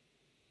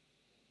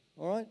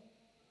 All right?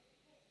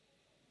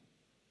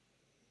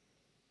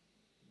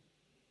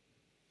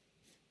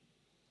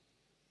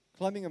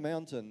 Climbing a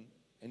mountain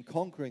and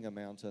conquering a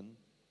mountain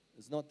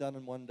is not done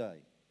in one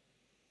day.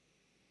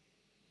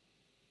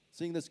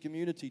 Seeing this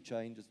community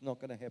change is not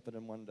going to happen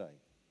in one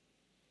day.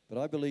 But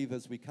I believe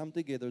as we come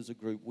together as a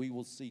group, we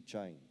will see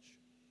change.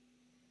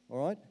 All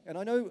right? And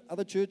I know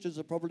other churches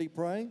are probably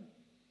praying.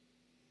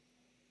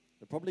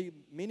 There are probably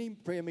many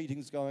prayer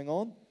meetings going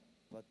on,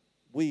 but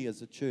we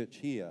as a church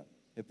here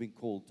have been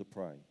called to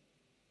pray.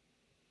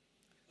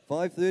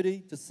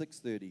 5:30 to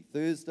 6:30,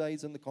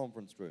 Thursdays in the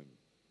conference room.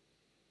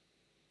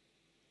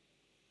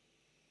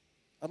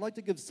 I'd like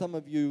to give some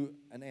of you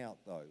an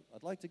out, though.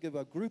 I'd like to give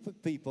a group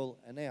of people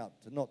an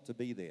out to not to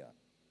be there.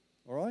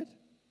 All right?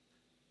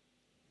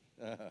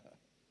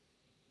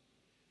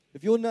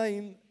 If your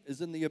name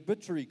is in the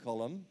obituary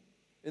column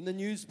in the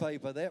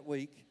newspaper that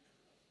week,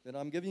 then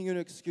I'm giving you an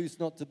excuse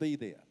not to be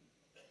there.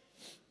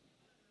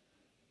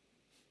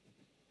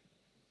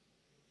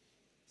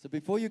 So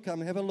before you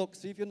come, have a look,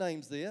 see if your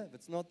name's there. If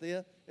it's not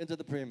there, into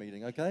the prayer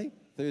meeting, okay?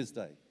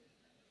 Thursday.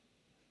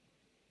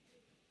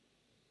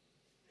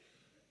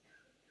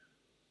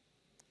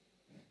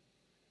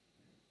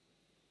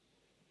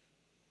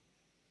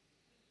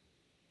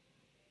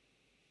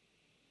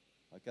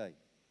 Okay.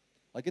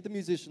 I get the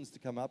musicians to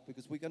come up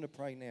because we're going to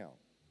pray now.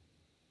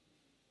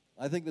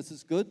 I think this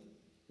is good.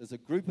 There's a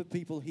group of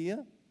people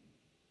here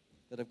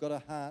that have got a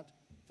heart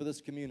for this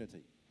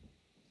community.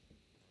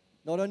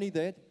 Not only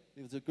that,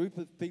 there's a group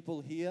of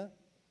people here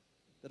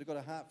that have got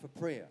a heart for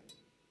prayer.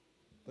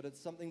 But it's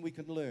something we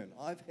can learn.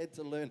 I've had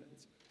to learn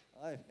it.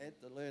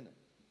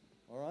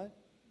 All right?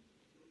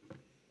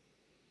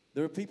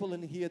 There are people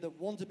in here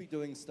that want to be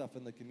doing stuff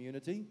in the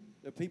community.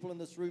 There are people in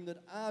this room that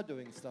are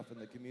doing stuff in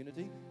the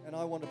community, and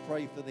I want to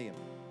pray for them.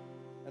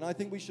 And I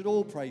think we should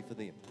all pray for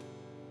them.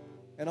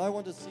 And I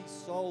want to see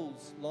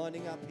souls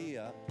lining up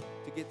here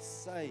to get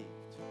saved.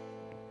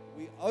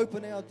 We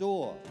open our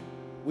door.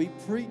 We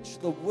preach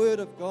the word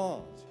of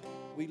God.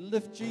 We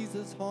lift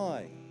Jesus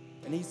high.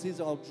 And he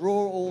says, "I'll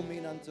draw all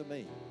men unto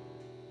me."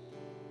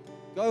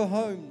 Go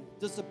home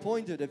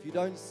disappointed if you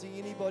don't see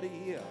anybody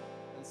here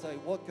and say,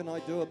 what can I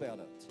do about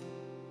it?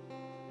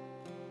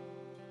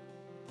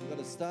 We've got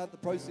to start the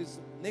process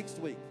next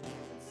week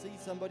and see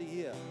somebody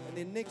here. And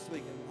then next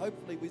week, and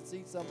hopefully we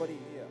see somebody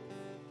here.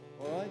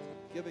 All right?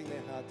 Giving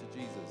their heart to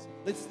Jesus.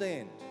 Let's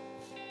stand.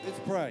 Let's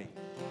pray.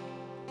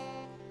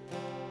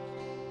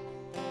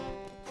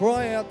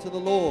 Cry out to the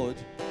Lord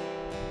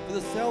for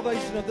the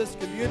salvation of this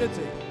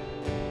community.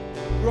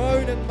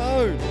 Groan and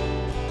moan.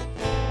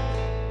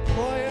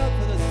 Cry out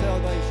for the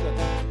salvation.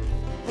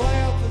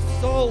 Cry out for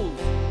souls,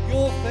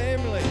 your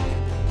family,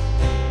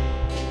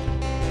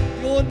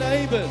 your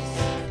neighbors,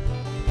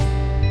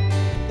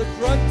 the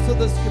drunks of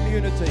this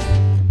community,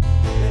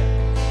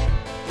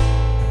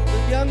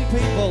 the young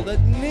people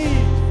that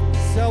need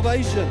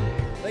salvation.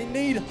 They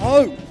need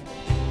hope.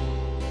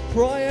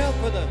 Cry out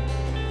for them.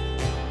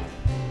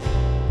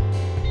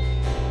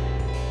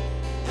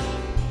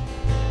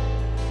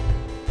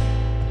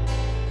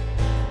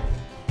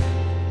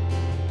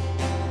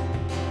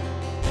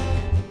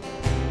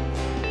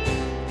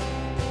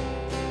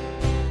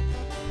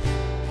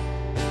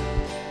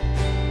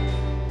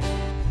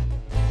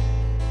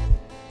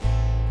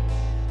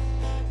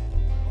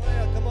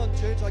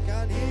 Church, I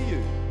can't hear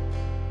you.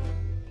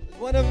 There's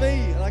one of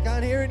me, and I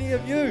can't hear any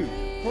of you.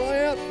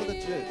 Cry out for the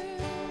church.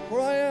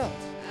 Cry out.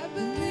 I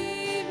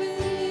believe in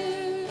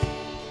you.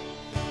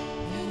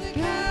 You're the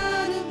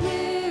God of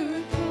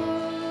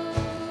miracles.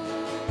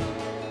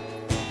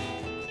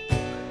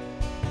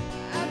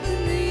 I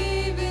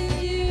believe in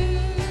you.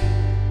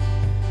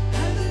 I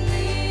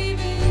believe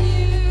in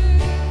you.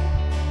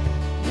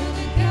 You're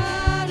the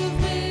God of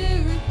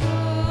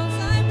miracles.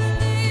 I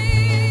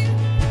believe.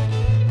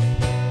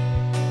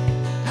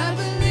 I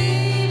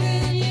believe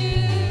in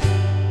you.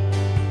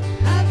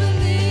 I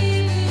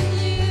believe in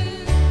you.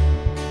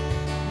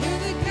 You're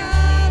the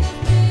God of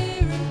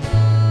miracles.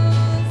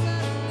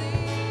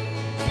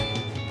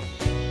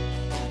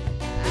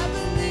 I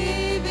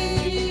believe in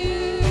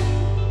you.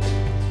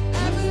 I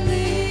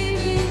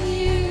believe in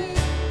you.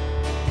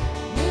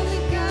 You're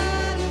the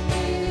God of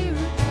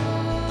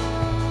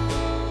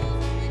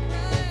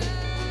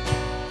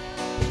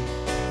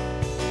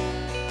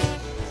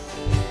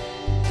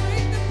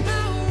Break the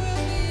power of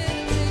the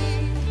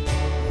enemy.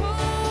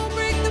 Oh,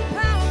 break the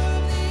power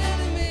of the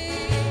enemy.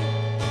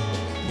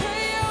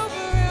 Pray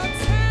over our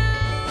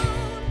town.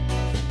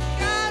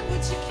 God,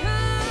 would you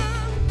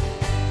come?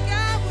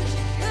 God, would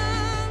you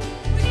come?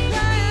 We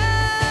cry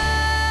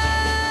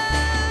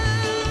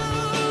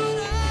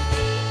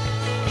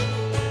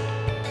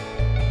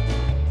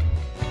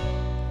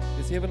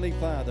Yes, Heavenly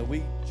Father,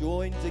 we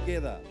join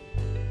together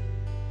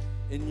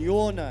in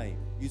your name.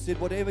 You said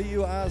whatever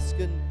you ask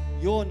in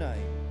your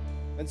name.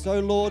 And so,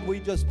 Lord, we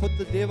just put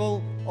the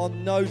devil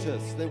on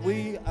notice that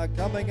we are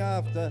coming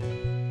after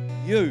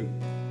you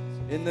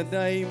in the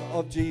name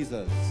of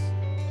Jesus.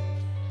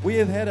 We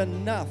have had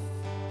enough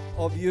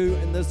of you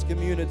in this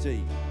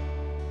community.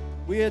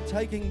 We are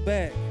taking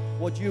back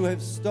what you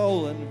have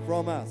stolen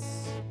from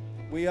us.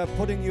 We are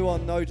putting you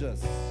on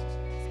notice.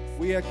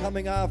 We are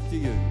coming after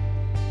you.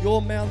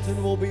 Your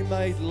mountain will be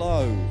made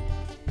low.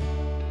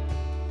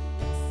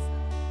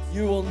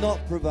 You will not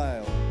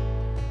prevail.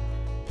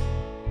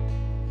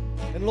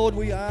 And Lord,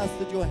 we ask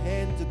that your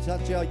hand to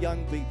touch our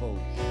young people.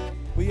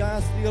 We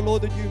ask, dear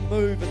Lord, that you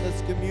move in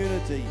this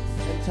community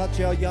and touch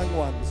our young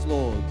ones,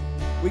 Lord.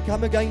 We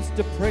come against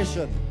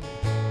depression.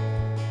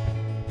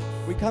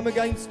 We come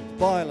against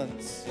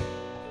violence.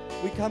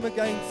 We come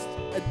against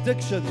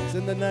addictions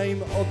in the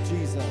name of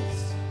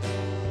Jesus.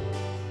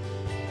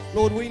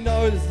 Lord, we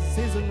know, as it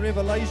says in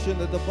Revelation,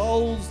 that the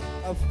bowls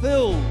are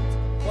filled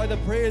by the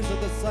prayers of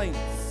the saints.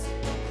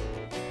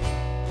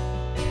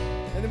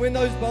 And when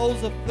those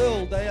bowls are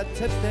filled, they are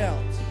tipped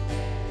out.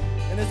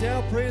 And as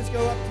our prayers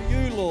go up to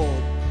you,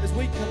 Lord, as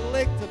we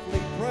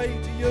collectively pray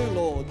to you,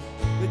 Lord,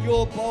 that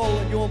your bowl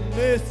and your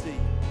mercy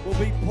will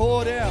be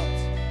poured out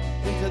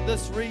into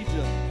this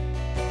region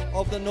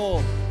of the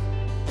north.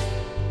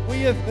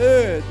 We have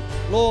heard,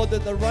 Lord,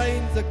 that the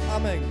rains are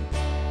coming,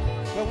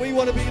 but we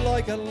want to be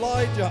like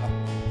Elijah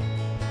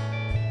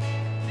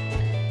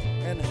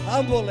and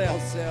humble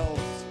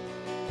ourselves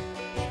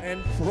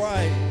and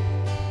pray.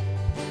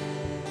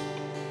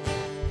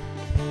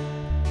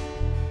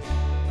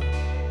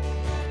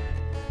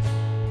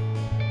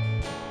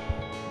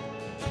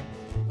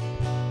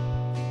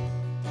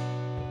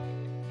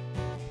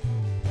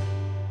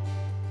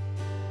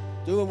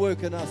 Do a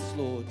work in us,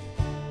 Lord.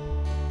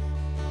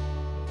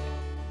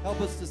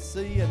 Help us to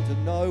see and to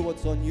know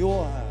what's on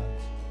your heart.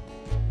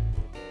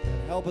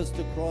 And help us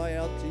to cry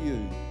out to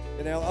you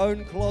in our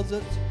own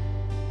closet,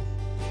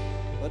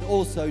 but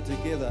also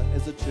together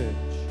as a church.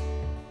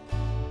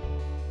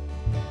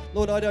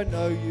 Lord, I don't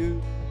know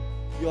you,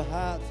 your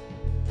heart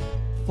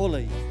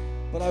fully,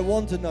 but I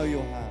want to know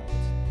your heart.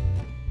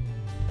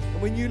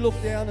 And when you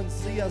look down and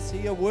see us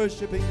here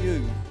worshiping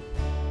you,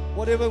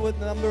 whatever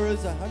the number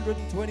is,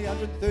 120,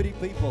 130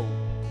 people,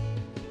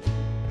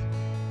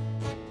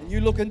 and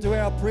you look into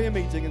our prayer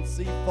meeting and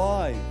see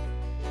 5,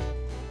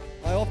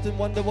 I often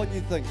wonder what you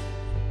think.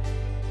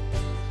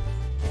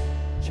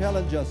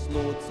 Challenge us,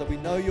 Lord, so we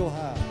know your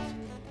heart.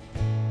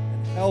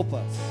 help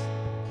us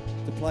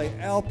to play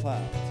our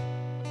part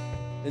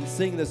in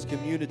seeing this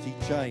community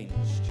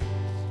changed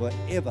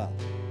forever.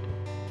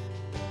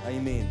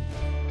 Amen.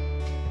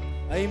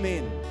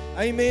 Amen.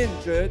 Amen,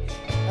 church.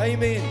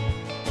 Amen.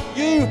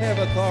 You have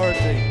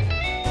authority.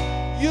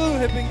 You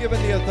have been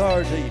given the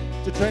authority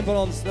to trample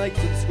on snakes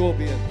and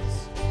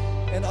scorpions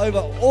and over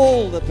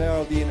all the power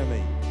of the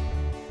enemy.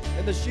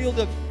 And the shield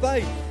of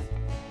faith,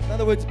 in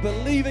other words,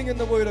 believing in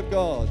the word of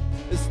God,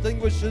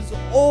 extinguishes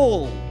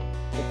all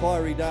the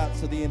fiery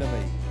darts of the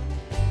enemy.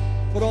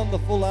 Put on the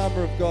full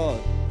armor of God.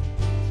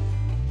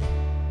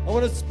 I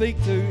want to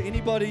speak to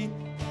anybody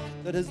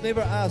that has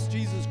never asked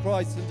Jesus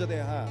Christ into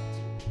their heart,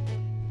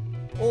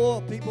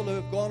 or people who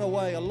have gone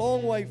away, a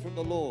long way from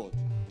the Lord.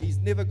 He's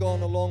never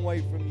gone a long way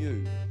from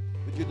you,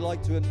 but you'd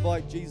like to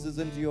invite Jesus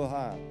into your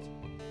heart.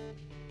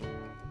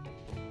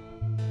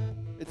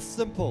 It's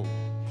simple.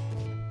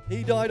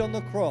 He died on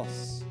the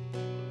cross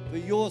for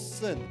your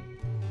sin.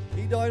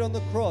 He died on the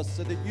cross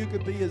so that you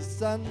could be his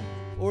son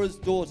or his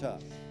daughter.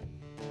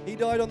 He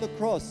died on the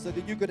cross so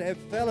that you could have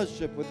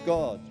fellowship with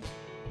God.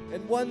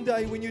 And one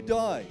day when you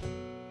die,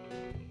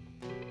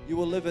 you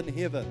will live in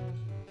heaven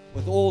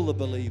with all the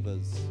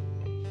believers.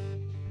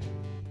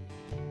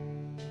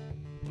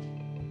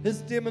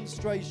 His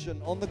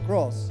demonstration on the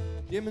cross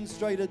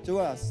demonstrated to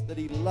us that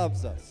he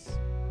loves us.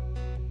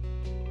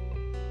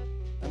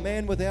 A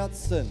man without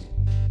sin.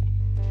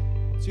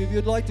 So if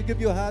you'd like to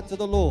give your heart to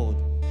the Lord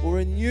or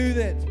renew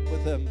that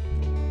with him,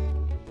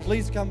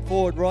 please come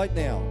forward right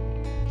now.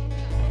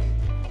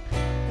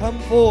 Come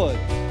forward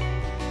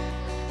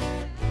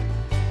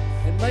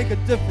and make a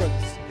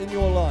difference in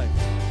your life.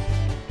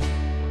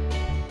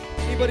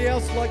 Anybody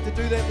else like to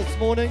do that this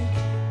morning?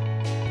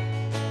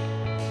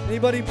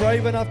 Anybody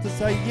brave enough to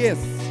say, yes,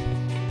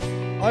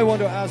 I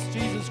want to ask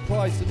Jesus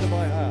Christ into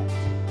my heart?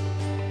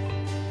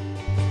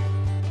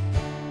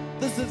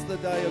 This is the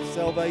day of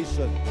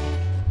salvation.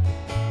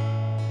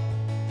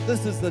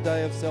 This is the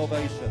day of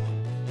salvation.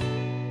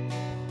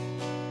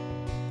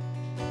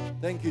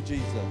 Thank you,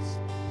 Jesus.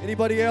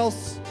 Anybody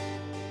else?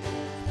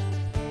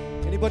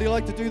 Anybody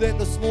like to do that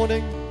this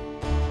morning?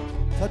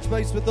 Touch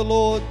base with the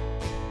Lord.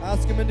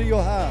 Ask him into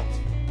your heart.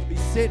 Be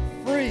set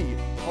free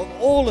of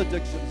all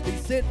addictions. Be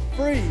set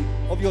free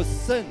of your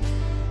sin.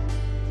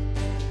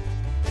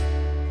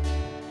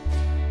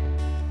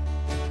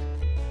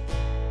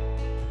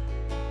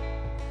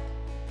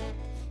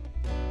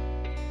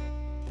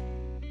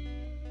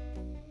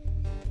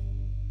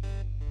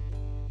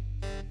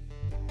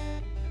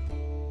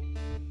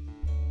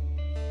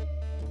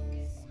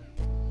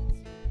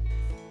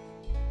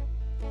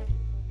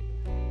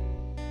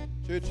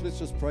 Church, let's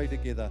just pray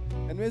together.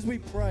 And as we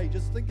pray,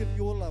 just think of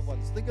your loved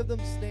ones. Think of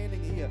them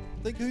standing here.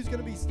 Think who's going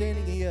to be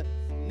standing here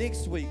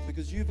next week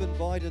because you've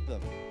invited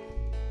them.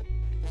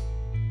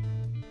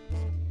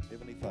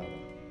 Heavenly Father,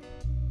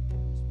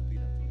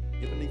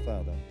 Heavenly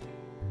Father,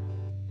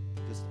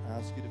 just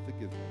ask you to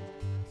forgive me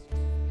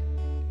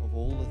of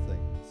all the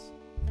things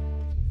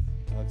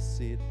I've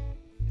said,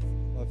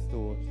 I've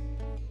thought,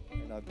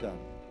 and I've done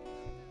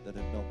that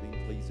have not been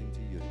pleasing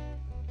to you.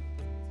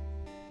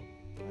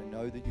 I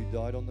know that you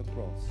died on the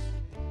cross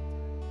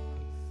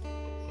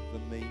for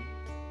me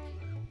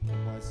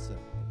and my sin.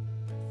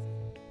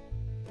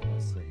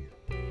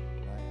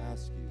 And I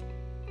ask you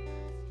to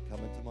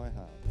come into my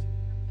heart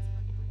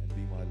and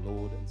be my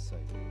Lord and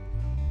Savior.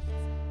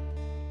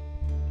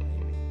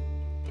 Amen.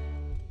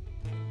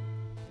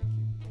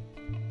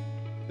 Thank you.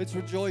 Let's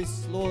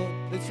rejoice, Lord.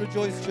 Let's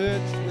rejoice,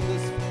 church, with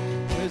this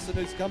person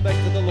who's come back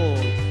to the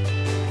Lord.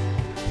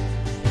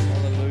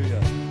 Hallelujah.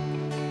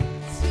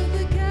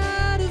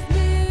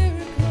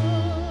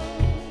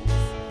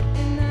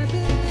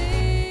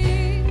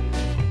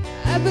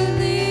 I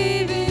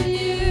believe in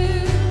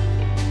you.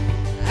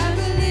 I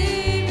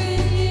believe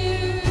in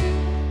you.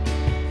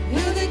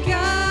 You're the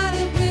God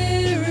of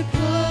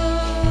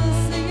miracles.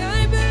 Sing,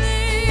 I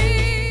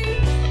believe.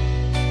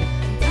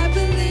 I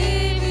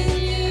believe in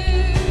you.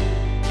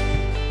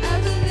 I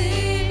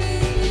believe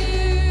in you.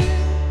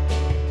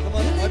 Come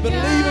on, I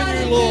believe in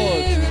you,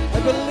 Lord. I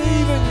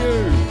believe in you.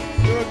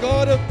 You're a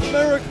God of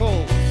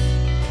miracles.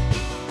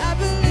 I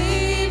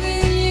believe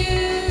in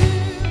you.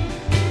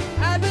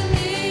 I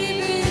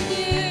believe in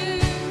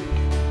you.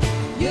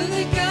 You're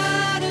the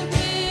God of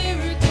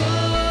miracles.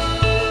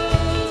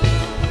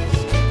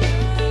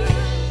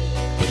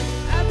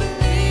 I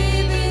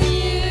believe in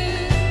you.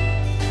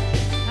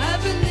 I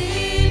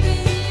believe in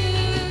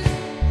you.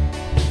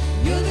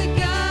 You're the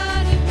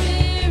God of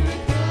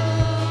miracles.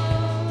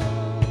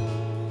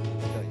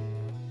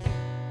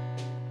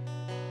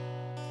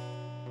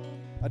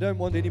 I don't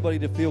want anybody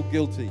to feel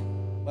guilty.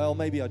 Well,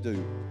 maybe I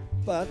do.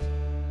 But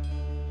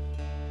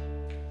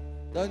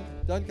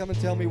don't come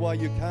and tell me why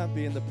you can't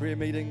be in the prayer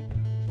meeting.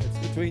 It's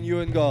between you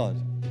and God.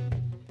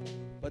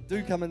 But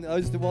do come and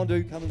those who want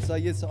to come and say,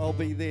 yes, I'll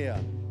be there.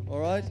 All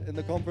right? In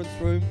the conference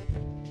room.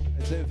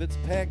 If it's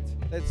packed,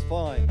 that's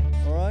fine.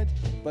 All right?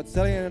 But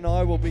Sally and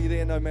I will be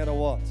there no matter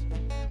what.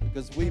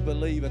 Because we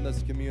believe in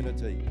this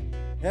community.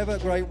 Have a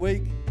great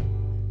week.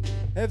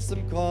 Have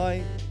some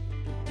kai.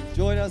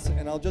 Join us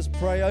and I'll just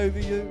pray over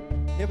you.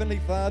 Heavenly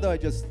Father, I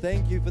just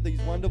thank you for these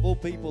wonderful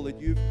people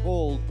that you've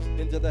called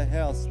into the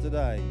house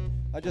today.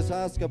 I just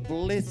ask a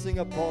blessing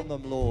upon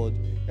them, Lord.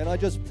 And I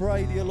just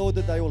pray, dear Lord,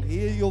 that they will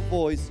hear your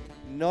voice,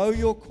 know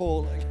your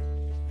calling.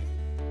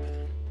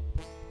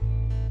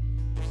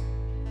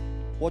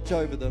 Watch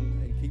over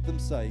them and keep them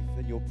safe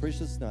in your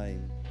precious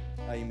name.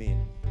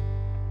 Amen.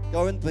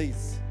 Go in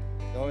peace.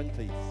 Go in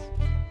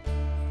peace.